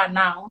who they are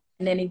now.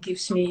 And then it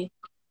gives me,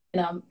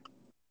 you know,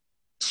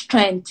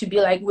 strength to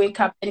be like, wake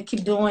up and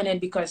keep doing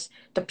it because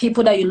the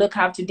people that you look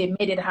up to, they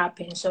made it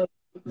happen. So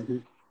Mm-hmm.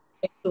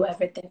 they do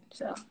everything.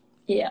 So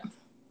yeah.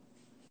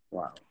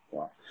 Wow,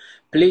 wow.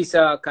 Please,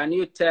 can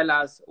you tell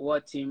us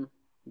what team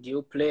do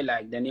you play,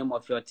 like the name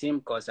of your team?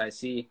 Because I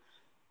see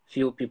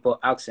few people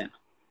asking.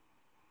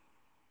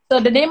 So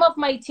the name of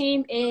my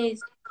team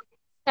is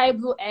Sky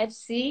Blue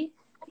FC.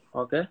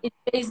 Okay. It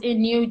is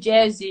in New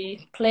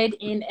Jersey, played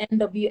in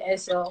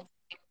NWSL,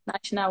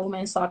 National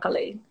Women's Soccer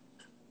League.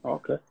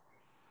 Okay.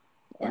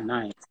 Oh, Yeah.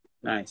 nice,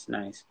 nice,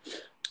 nice.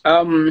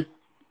 Um,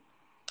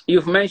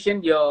 you've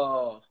mentioned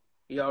your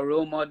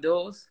role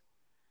models,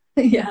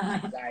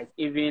 Yeah. like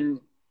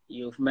even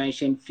you've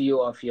mentioned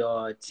few of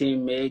your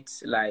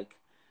teammates, like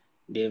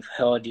they've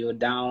held you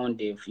down,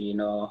 they've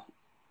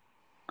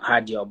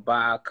had your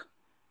back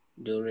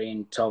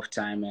during tough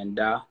time and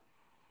that.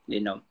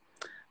 You know,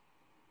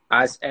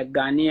 as a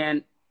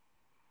Ghanaian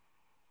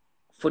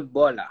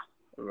footballer,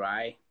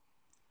 right?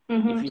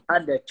 If Mm-hmm. you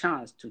had the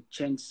chance to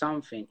change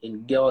something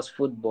in girls'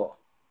 football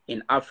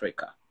in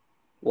Africa,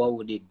 what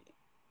would it be?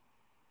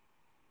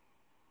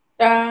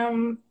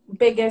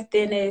 Biggest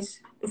thing is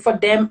for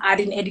them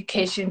adding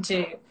education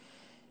to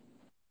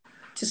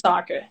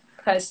soccer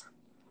because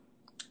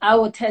I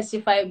will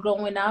testify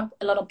growing up,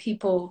 a lot of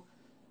people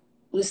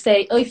will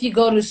say, oh, if you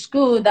go to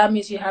school, that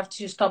means you have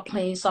to stop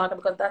playing soccer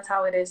because that's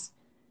how it is.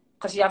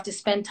 Because you have to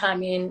spend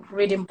time in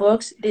reading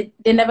books. They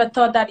never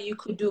thought that you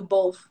could do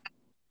both.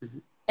 Mm-hmm.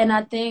 And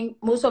I think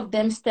most of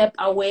them step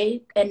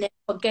away and then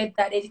forget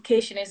that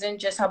education isn't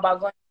just about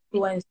going to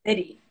school and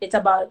study. It's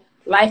about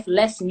life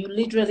lesson. You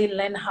literally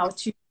learn how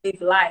to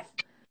live life,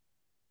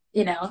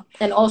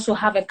 and also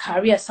have a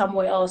career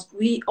somewhere else.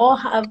 We all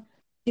have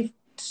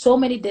so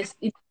many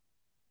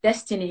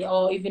destiny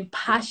or even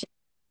passion.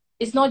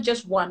 It's not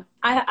just one.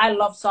 I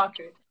love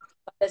soccer,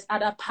 but there's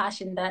other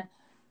passion that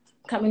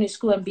coming to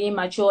school and being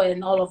mature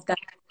and all of that.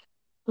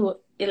 So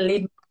it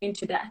led me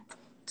into that.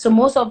 So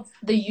most of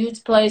the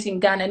youth players in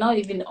Ghana, not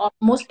even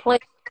most players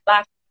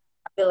lack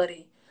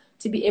ability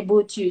to be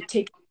able to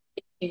take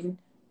in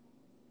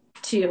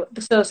to.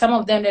 So some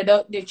of them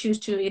they choose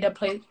to either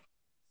play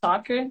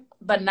soccer,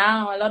 but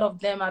now a lot of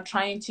them are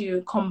trying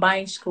to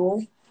combine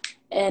school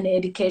and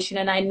education,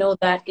 and I know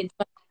that it's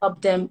going to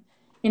help them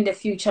in the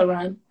future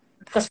run.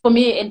 Because for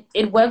me,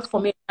 it worked for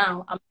me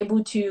now. I'm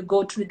able to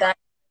go through that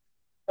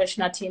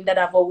professional team that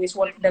always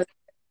want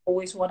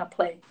to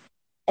play.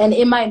 And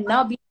it might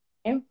not be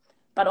the same,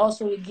 but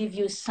also it give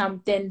you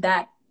something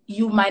that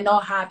you might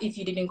not have if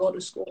you didn't go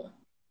to school.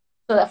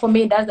 So that for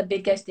me, that's the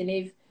biggest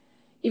thing.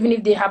 Even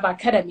if they have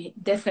academy,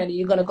 definitely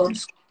you're gonna go to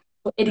school.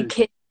 So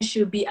education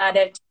should be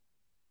added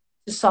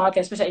to soccer,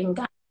 especially in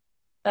Ghana.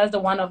 That's the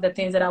one of the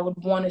things that I would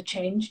want to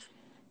change,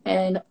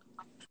 and it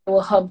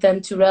will help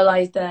them to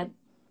realize that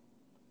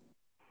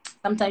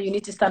sometimes you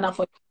need to stand up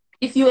for.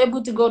 If you're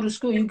able to go to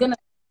school, you're gonna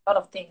do a lot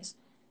of things.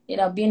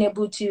 Being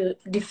able to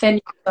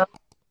defend yourself,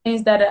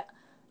 things that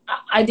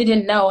I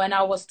didn't know, and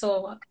I was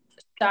still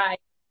shy,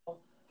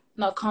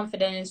 not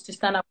confident to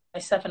stand up for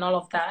myself and all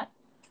of that.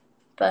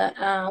 But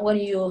when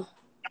you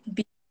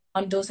be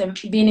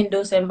being in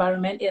those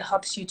environments, it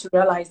helps you to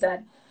realize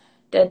that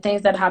there are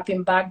things that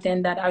happened back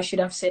then that I should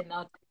have said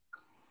no to,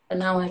 and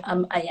now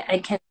I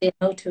can't say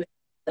no to it.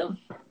 So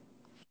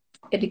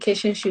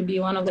education should be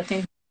one of the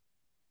things.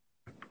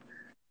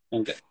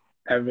 Okay.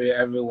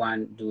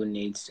 Everyone do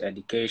needs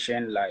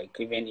education. Like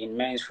even in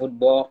men's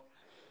football,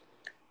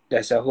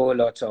 there's a whole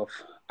lot of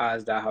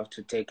us that have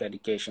to take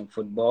education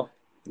football.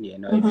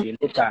 If Mm-hmm. you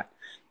look at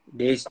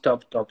these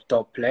top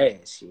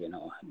players,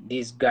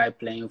 this guy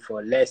playing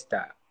for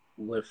Leicester,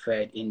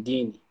 Wilfred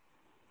Indini,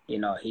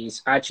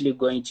 he's actually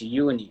going to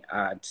uni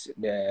at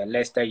the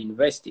Leicester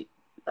University.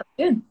 That's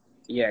good.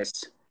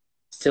 Yes.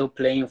 still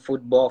playing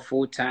football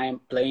full time,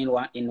 playing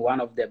in one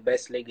of the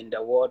best league in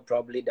the world,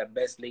 probably the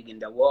best league in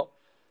the world,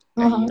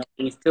 and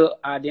he's still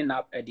adding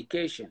up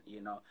education.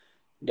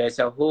 There's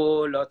a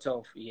whole lot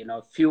of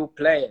few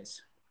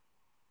players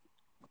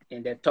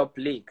in the top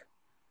league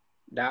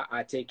that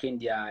are taking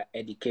their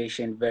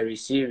education very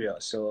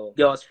serious. So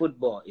girls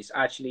football is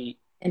actually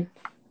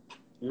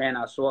men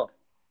as well.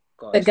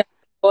 The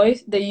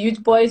boys, the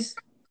youth boys,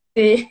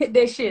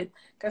 they should,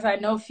 because I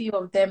know a few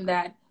of them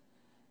that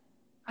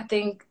I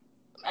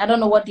don't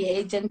know what the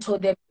agent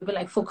told them to be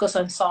like focus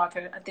on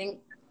soccer. I think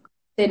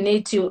they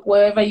need to,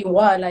 wherever you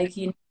are, like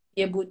you need to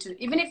be able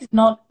to, even if it's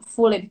not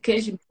full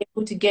education, be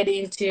able to get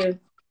into,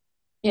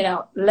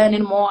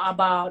 learning more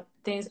about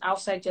things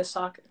outside just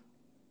soccer.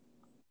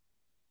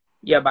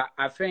 Yeah, but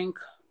I think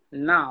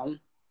now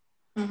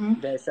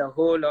there's a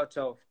whole lot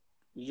of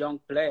young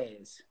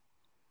players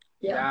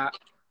that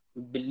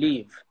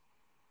believe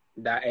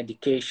that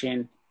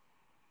education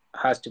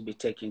has to be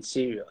taken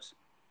serious.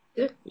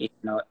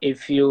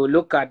 If you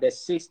look at the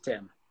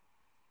system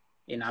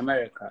in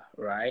America,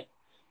 right?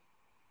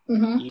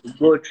 You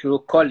go through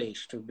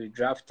college to be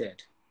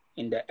drafted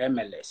in the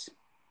MLS,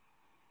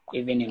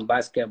 even in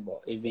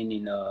basketball, even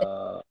in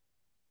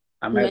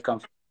American,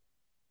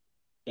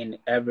 in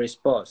every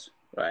sport,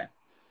 right?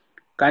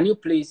 Can you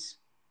please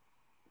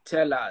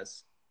tell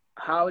us,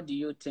 how do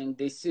you think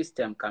this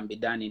system can be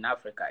done in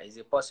Africa? Is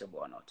it possible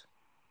or not?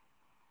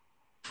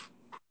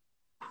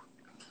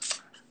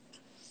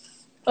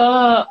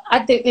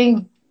 I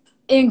think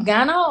in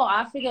Ghana or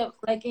Africa,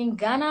 like in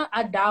Ghana,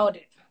 I doubt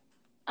it.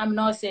 I'm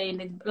not saying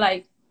it,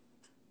 like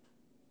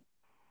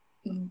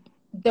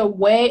the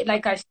way,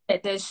 like I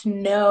said, there's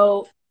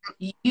no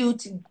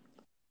youth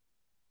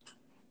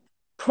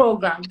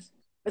programs,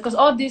 because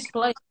all these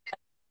players at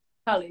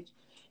college,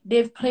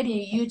 they've played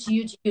in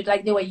youth,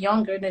 like they were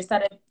younger, they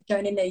started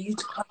joining the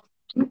youth club.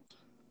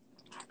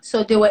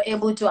 So they were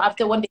able to,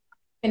 after when they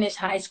finish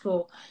high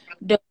school,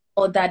 they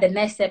know that the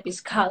next step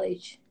is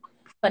college.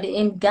 But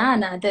in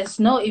Ghana, there's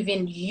no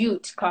even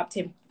youth club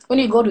team. When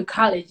you go to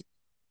college,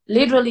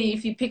 literally,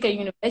 if you pick a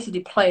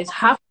university players,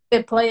 half of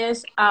the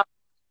players are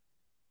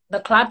the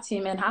club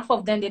team, and half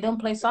of them, they don't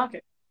play soccer.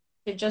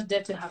 They're just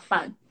there to have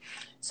fun.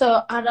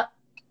 So I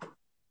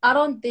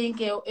don't think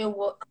it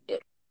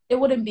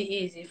wouldn't be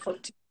easy to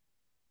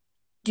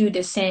do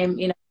the same,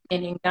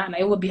 in Ghana.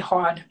 It would be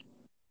hard,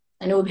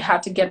 and it would be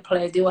hard to get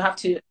players. They will have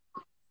to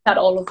start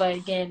all over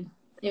again,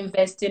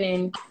 investing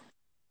in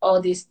all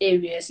these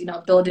areas,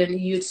 building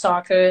youth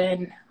soccer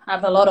and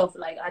have a lot of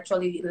like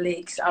actually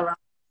leagues around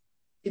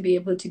to be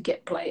able to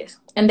get players.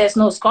 And there's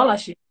no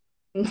scholarship.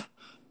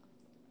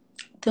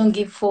 Don't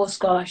give full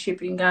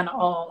scholarship in Ghana,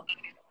 or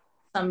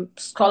some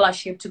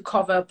scholarship to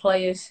cover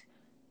players'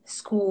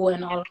 school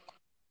and all.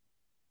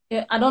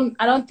 Yeah, I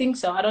don't think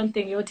so. I don't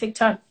think it will take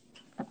time.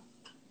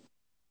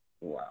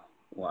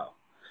 Wow.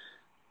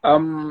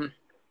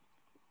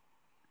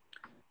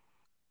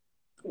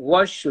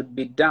 What should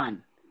be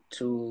done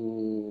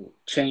to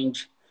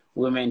change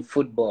women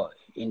football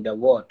in the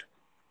world?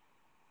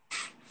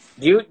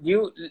 Do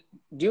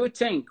you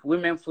think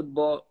women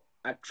football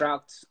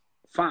attracts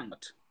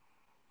fans?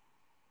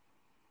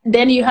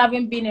 Then you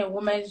haven't been in a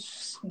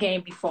women's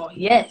game before?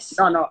 Yes.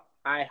 No,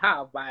 I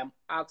have, but I'm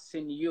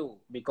asking you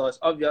because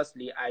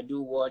obviously I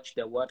do watch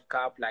the World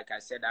Cup, like I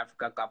said,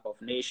 Africa Cup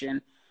of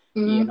Nations.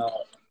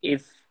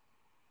 If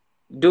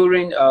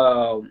during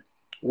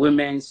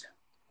Women's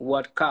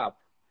World Cup,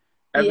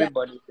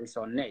 everybody is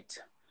on it.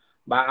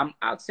 But I'm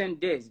asking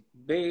this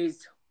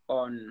based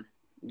on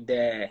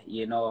the,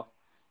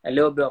 a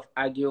little bit of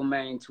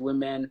argument,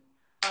 women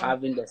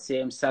having the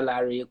same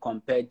salary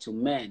compared to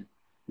men.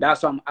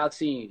 That's what I'm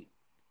asking you.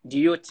 Do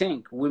you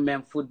think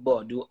women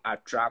football do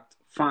attract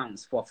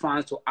fans, for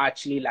fans to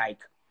actually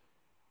like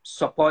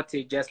support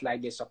it just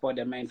like they support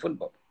the men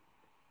football?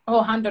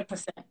 Oh,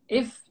 100%.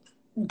 If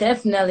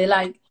definitely,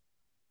 like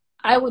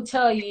I would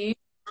tell you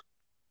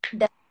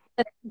that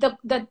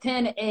the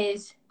thing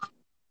is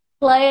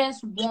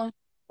players want to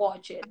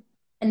watch it.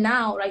 And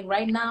now, like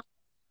right now,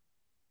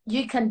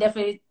 you can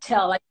definitely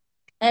tell like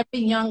every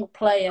young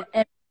player,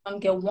 every young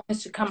girl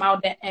wants to come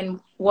out there and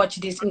watch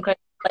these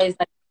incredible players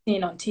that you've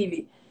seen on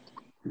TV.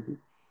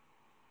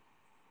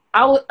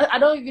 I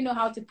don't even know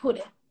how to put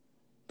it,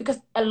 because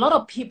a lot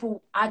of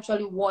people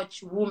actually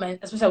watch women,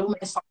 especially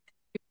women soccer,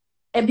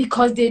 and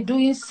because they're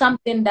doing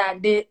something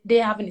that they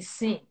haven't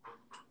seen,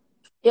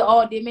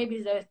 or they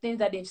maybe there are things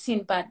that they've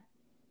seen, but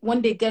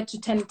when they get to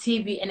turn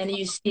TV and then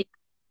you see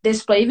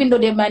this player, even though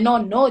they might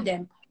not know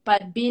them,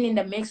 but being in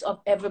the mix of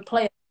every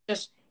player is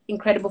just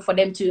incredible for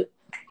them to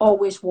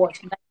always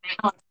watch.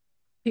 Now,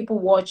 people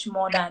watch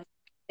more than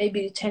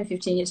maybe 10,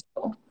 15 years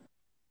ago.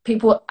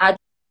 People are,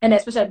 and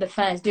especially the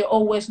fans, they're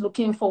always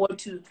looking forward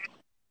to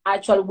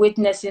actually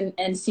witnessing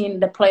and seeing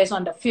the players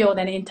on the field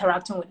and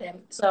interacting with them.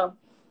 So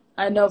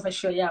I know for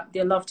sure,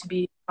 they love to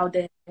be out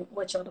there and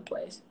watch other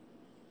players.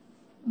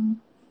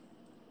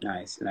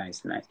 Nice.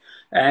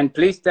 And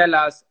please tell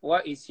us,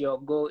 what is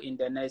your goal in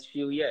the next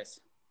few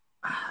years?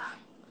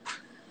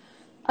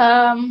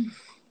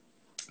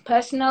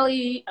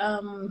 Personally,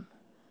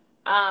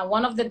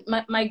 one of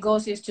my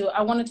goals is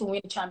I wanted to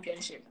win a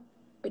championship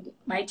with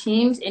my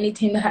teams, any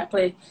team that I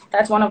play.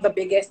 That's one of the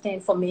biggest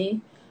things for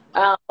me.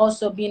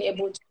 Also being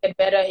able to get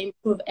better,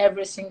 improve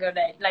every single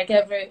day, like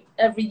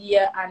every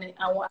year, and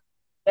I want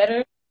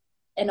better,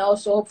 and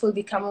also hopefully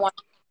become one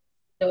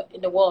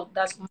in the world.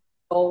 That's my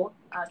goal.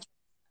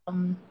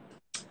 Um,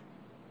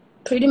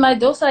 Pretty much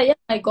those are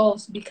my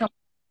goals. Become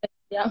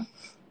yeah.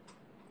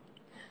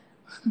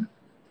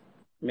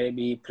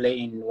 Maybe play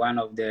in one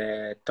of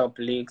the top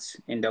leagues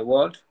in the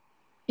world.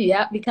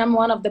 Yeah, become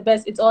one of the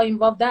best. It's all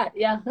involved that.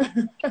 Yeah.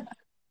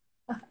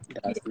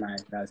 That's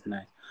nice. That's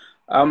nice.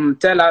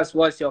 Tell us,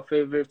 what's your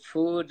favorite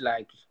food?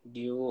 Like, do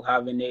you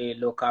have any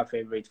local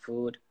favorite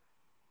food?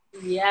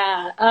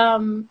 Yeah.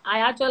 I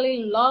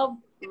actually love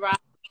rice,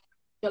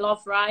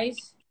 jollof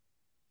rice.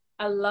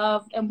 I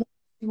love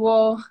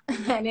emusiwo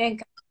and then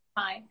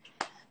pie.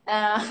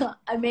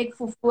 I make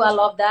fufu. I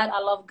love that. I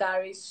love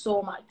gari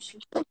so much.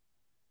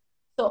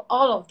 So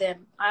all of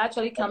them. I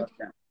actually come.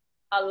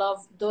 I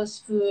love those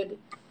food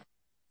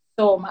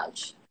so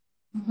much.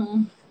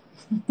 Hmm.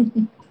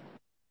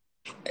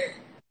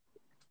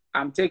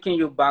 I'm taking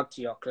you back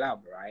to your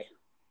club, right?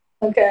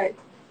 Okay.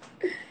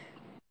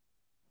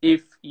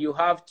 If you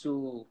have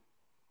to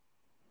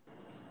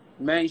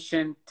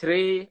mention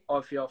 3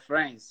 of your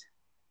friends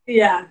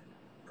Yeah.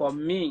 for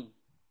me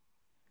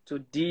to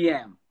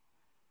DM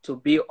to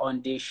be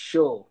on this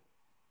show,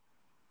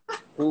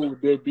 who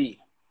would they be?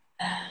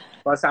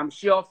 Because I'm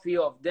sure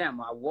few of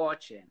them are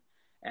watching.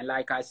 And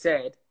like I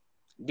said,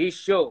 this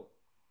show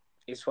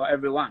is for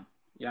everyone.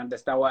 You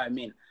understand what I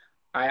mean?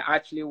 I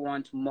actually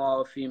want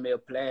more female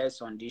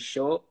players on this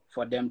show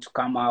for them to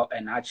come out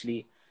and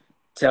actually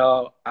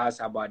tell us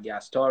about their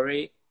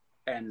story.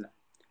 And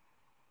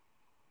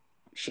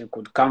she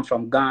could come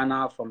from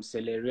Ghana, from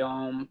Sierra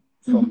Leone,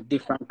 from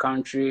different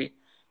country,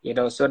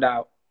 so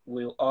that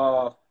we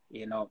all,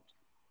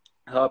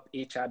 help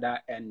each other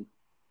and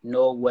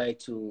know where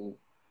to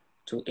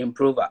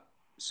improve it.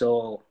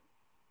 So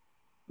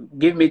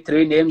give me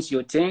 3 names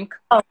you think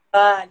Oh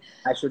God.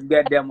 I should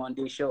get them on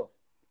this show.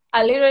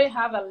 I literally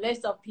have a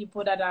list of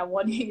people that I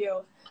want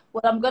here.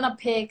 But I'm gonna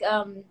pick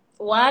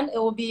one. It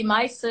will be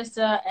my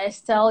sister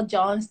Estelle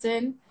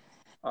Johnston.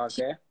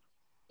 Okay.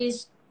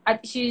 She's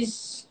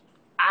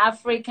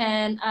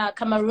African,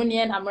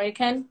 Cameroonian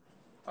American.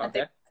 I Okay.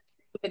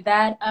 think with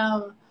that.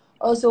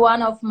 Also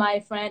one of my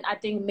friend, I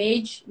think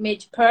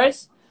Mage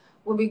Purse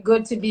would be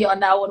good to be on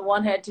that. I would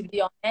want her to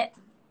be on it.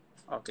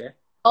 Okay.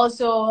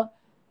 Also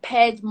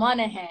Paige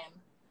Monahan,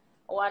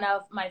 one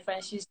of my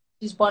friends.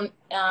 She's born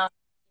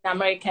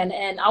American,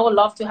 and I would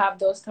love to have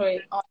those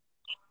 3 on.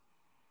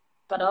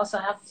 But I also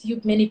have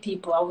many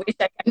people. I wish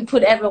I can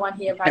put everyone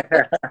here, but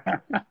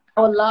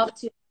I would love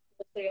to have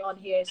those 3 on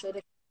here so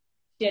they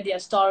can share their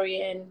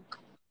story, and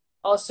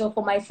also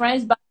for my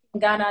friends back in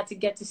Ghana to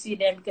get to see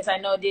them, because I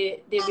know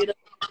they really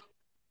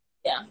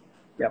yeah.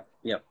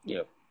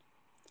 Yep.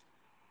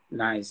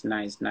 Nice,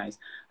 nice, nice.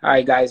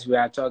 Hi guys, we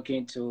are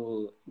talking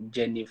to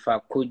Jennifer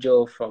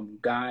Cudjoe from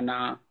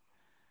Ghana,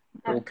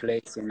 who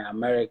plays in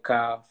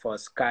America for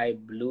Sky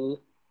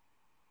Blue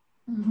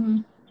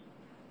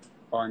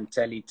on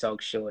TELLY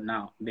Talk Show.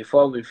 Now,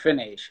 before we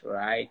finish,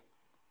 right?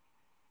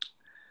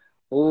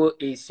 Who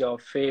is your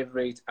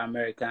favorite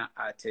American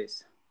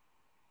artist?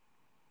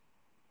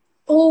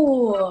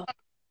 Oh,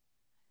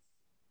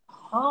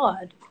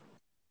 hard.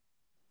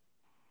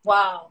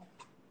 Wow.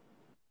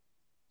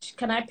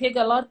 Can I pick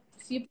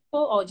few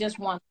people or just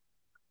one?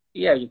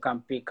 Yeah, you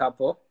can pick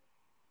couple.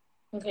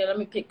 Okay, let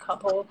me pick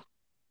couple.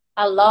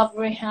 I love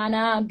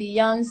Rihanna,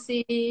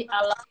 Beyonce,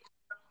 I love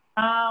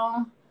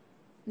Brown,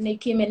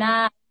 Nicki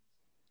Minaj,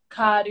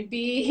 Cardi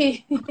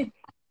B.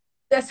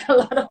 There's a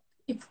lot of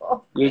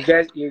people.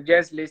 You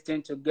just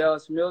listen to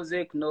girls'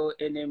 music, no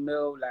any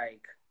male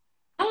like.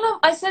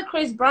 I said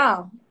Chris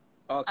Brown.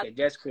 Okay,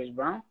 just Chris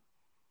Brown.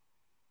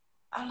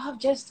 I love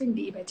Justin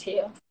Bieber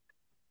too.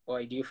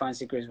 Or do you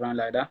fancy Chris Brown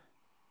like that?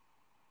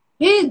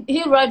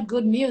 He write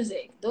good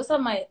music. Those are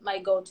my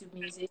go-to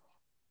music.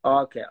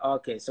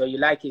 Okay. So you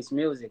like his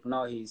music,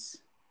 not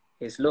his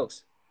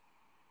looks.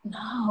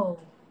 No,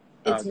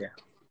 it's Okay.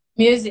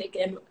 music,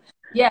 and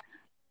yeah,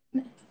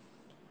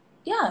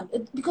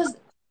 because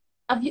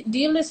do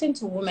you listen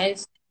to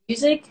women's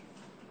music?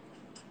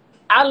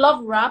 I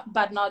love rap,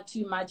 but not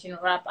too much in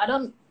rap. I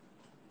don't.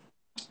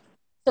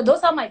 So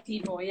those are my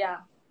people.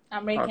 Yeah,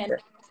 American.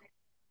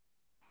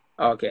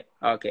 Okay.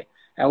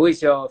 And who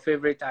is your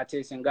favorite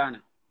artist in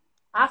Ghana?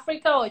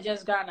 Africa or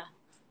just Ghana?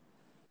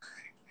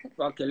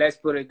 Okay, let's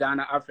put it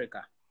Ghana,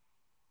 Africa.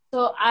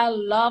 So I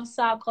love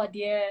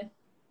Sarkodie,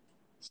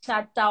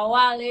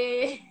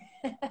 Shatawale.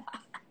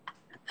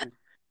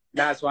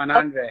 That's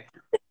 100.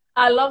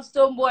 I love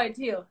Stonebwoy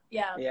too.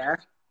 Yeah. Yeah.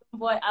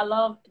 Stonebwoy. I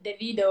love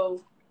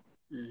Davido.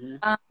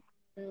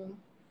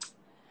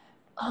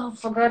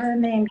 Forgot her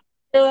name.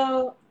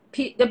 The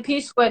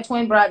P Square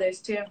twin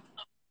brothers too.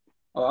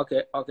 Oh,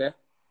 okay.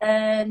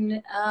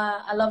 And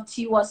I love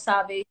Tiwa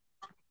Savage.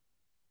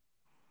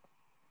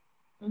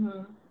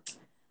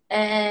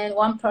 And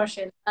one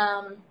person.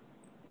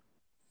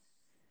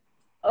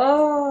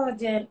 Oh,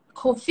 then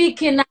Kofi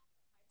Kinata,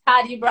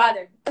 Taddy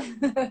brother.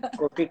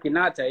 Kofi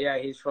Kinata, yeah,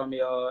 he's from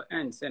your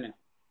end, isn't it?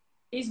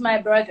 He's my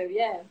brother,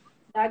 yeah.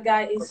 That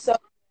guy is so,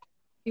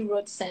 he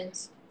wrote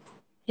sense.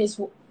 His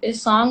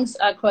songs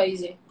are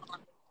crazy.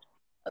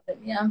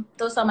 Yeah,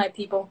 those are my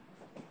people.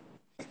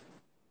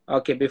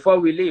 Okay, before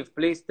we leave,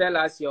 please tell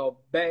us your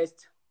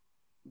best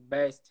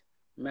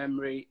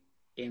memory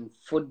in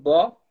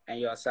football and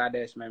your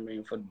saddest memory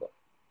in football.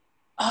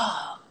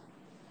 Oh.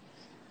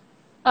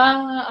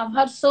 I've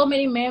had so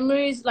many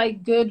memories,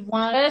 like good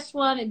one. Best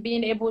one is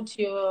being able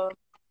to,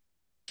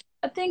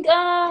 I think,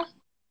 let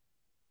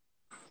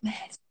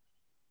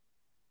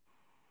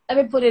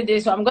me put it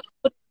this way. I'm going to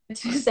put it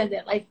two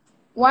sentences. Like,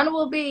 one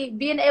will be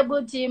being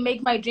able to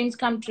make my dreams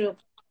come true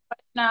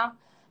right now,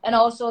 and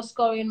also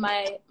scoring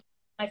my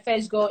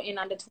first goal in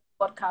under 20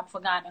 World Cup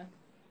for Ghana.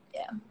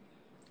 Yeah.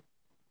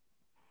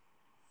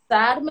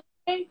 Sad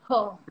memory?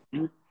 Oh.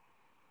 Mm-hmm.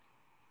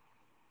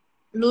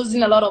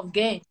 Losing a lot of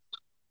games.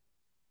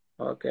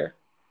 Okay.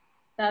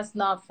 That's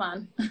not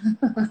fun.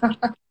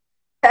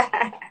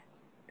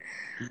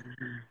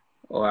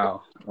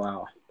 Wow.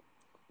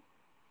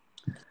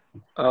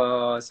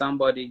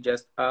 Somebody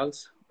just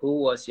asked,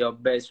 who was your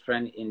best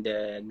friend in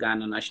the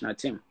Ghana national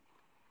team?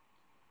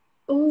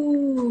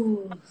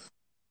 Ooh.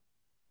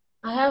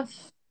 I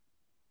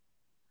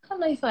don't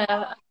know if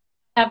I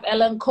have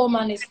Ellen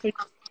Coleman is pretty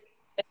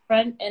best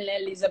friend and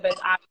Elizabeth.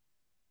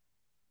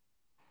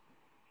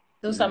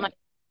 Those are my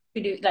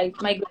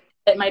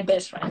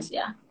best friends.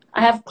 Yeah,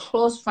 I have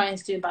close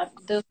friends too, but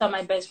those are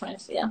my best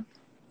friends. Yeah.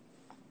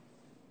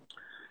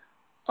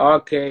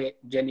 Okay,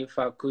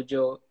 Jennifer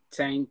Cudjoe,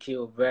 thank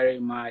you very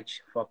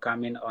much for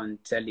coming on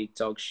TELLY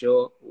Talk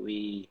Show.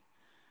 We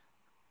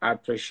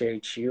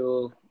appreciate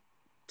you.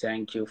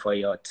 Thank you for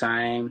your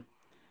time.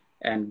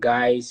 And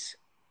guys,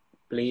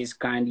 please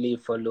kindly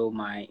follow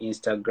my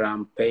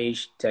Instagram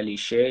page, TELLY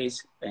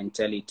Shays and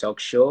TELLY Talk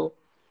Show.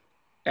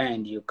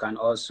 And you can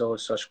also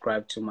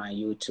subscribe to my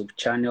YouTube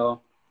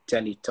channel,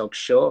 TELLY Talk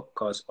Show,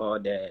 because all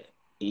the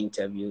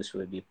interviews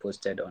will be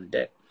posted on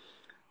there.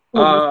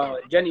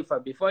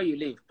 Jennifer, before you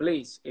leave,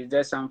 please, is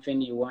there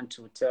something you want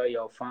to tell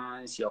your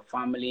fans, your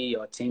family,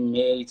 your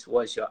teammates?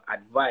 What's your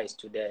advice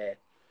to the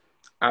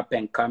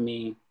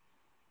up-and-coming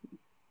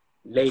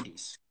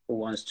ladies who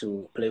wants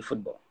to play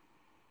football?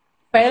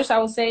 First, I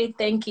would say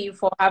thank you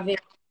for having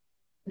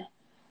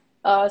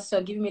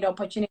so giving me the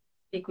opportunity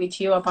to speak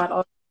with you about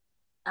all.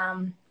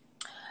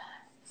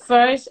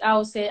 First, I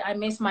would say I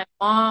miss my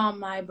mom,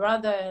 my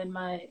brother, and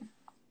my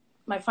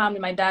family,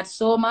 my dad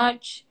so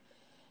much.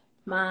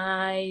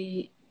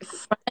 My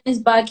friends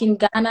back in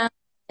Ghana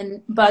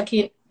and back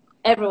in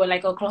everywhere,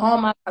 like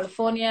Oklahoma,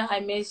 California. I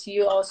miss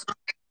you also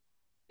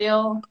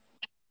still.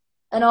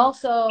 And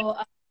also,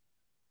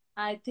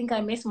 I think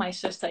I miss my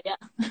sister, yeah.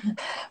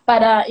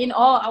 But in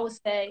all, I would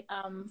say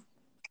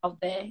out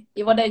there,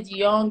 even whether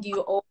you're young,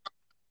 you old,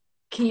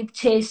 keep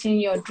chasing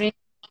your dreams,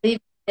 live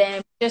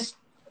them. Just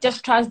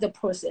trust the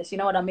process. You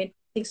know what I mean?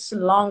 It takes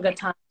longer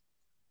time.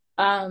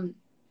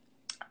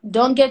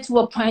 Don't get to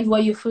a point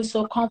where you feel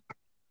so comfortable.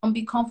 Don't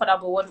be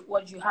comfortable with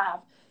what you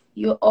have.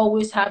 You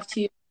always have to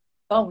keep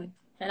going.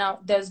 And now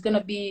there's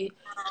gonna be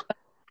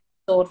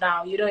so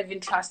now you don't even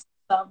trust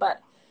yourself,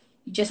 but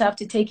you just have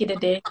to take it a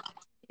day.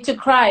 To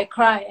cry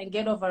and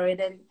get over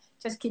it and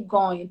just keep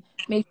going.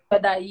 Make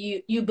sure that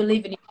you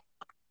believe in it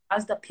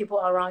as the people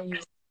around you.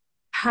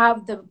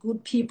 Have the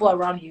good people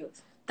around you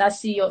that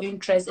see your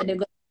interest and they're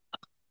gonna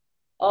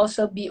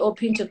also be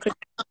open to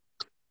criticism.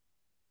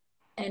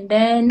 And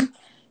then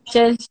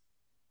just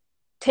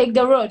take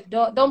the road.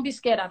 Don't be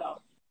scared at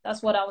all.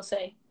 That's what I would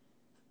say.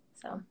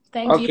 So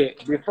thank you. Okay,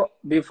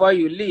 before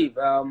you leave,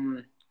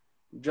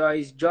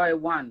 Joy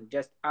One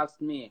just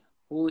asked me,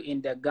 who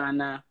in the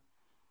Ghana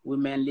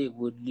Women League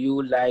would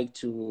you like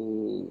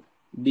to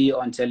be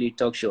on TELLY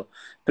Talk Show?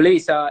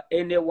 Please,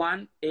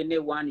 anyone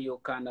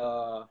you can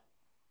I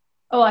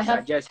have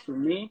suggest to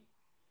me.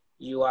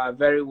 You are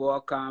very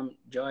welcome,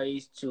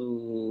 Joyce,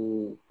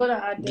 to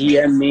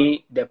DM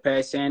me the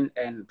person,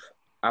 and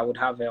I would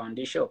have her on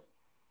the show.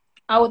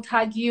 I would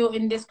tag you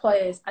in this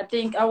place. I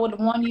think I would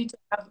want you to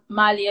have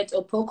Maliet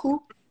Opoku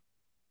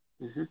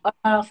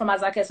from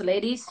Azakes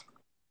Ladies.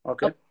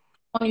 Okay.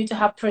 I want you to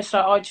have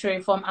Priscilla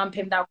Archery from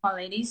Ampim Dakwan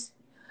Ladies.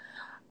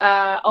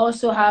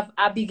 Also have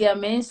Abigail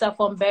Mensah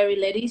from Berry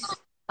Ladies.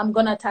 I'm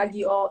gonna tag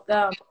you all.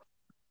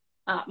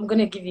 I'm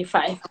gonna give you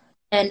 5,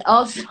 and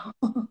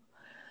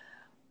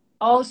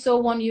also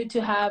want you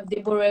to have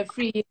Deborah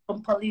Free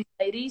from Police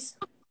Ladies,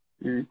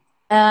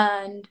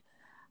 and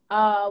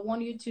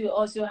want you to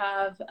also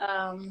have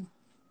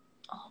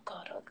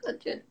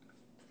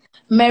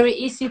Mary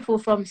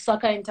Isifu from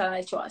Soccer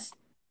Intellectuals.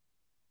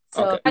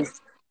 So okay.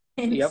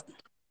 Yep.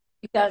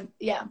 You can,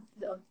 yeah.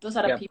 Those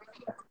are the people.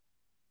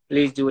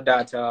 Please do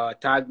that.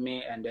 Tag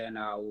me, and then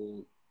I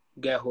will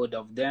get hold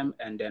of them,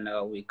 and then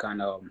we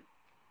can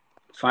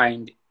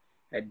find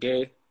a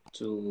day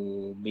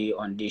to be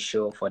on this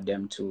show for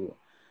them to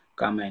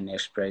come and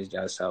express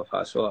themselves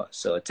as well.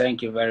 So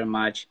thank you very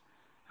much.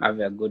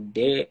 Have a good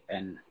day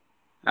and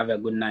have a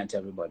good night,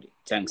 everybody.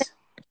 Thanks.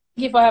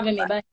 Thank you for having me. Bye.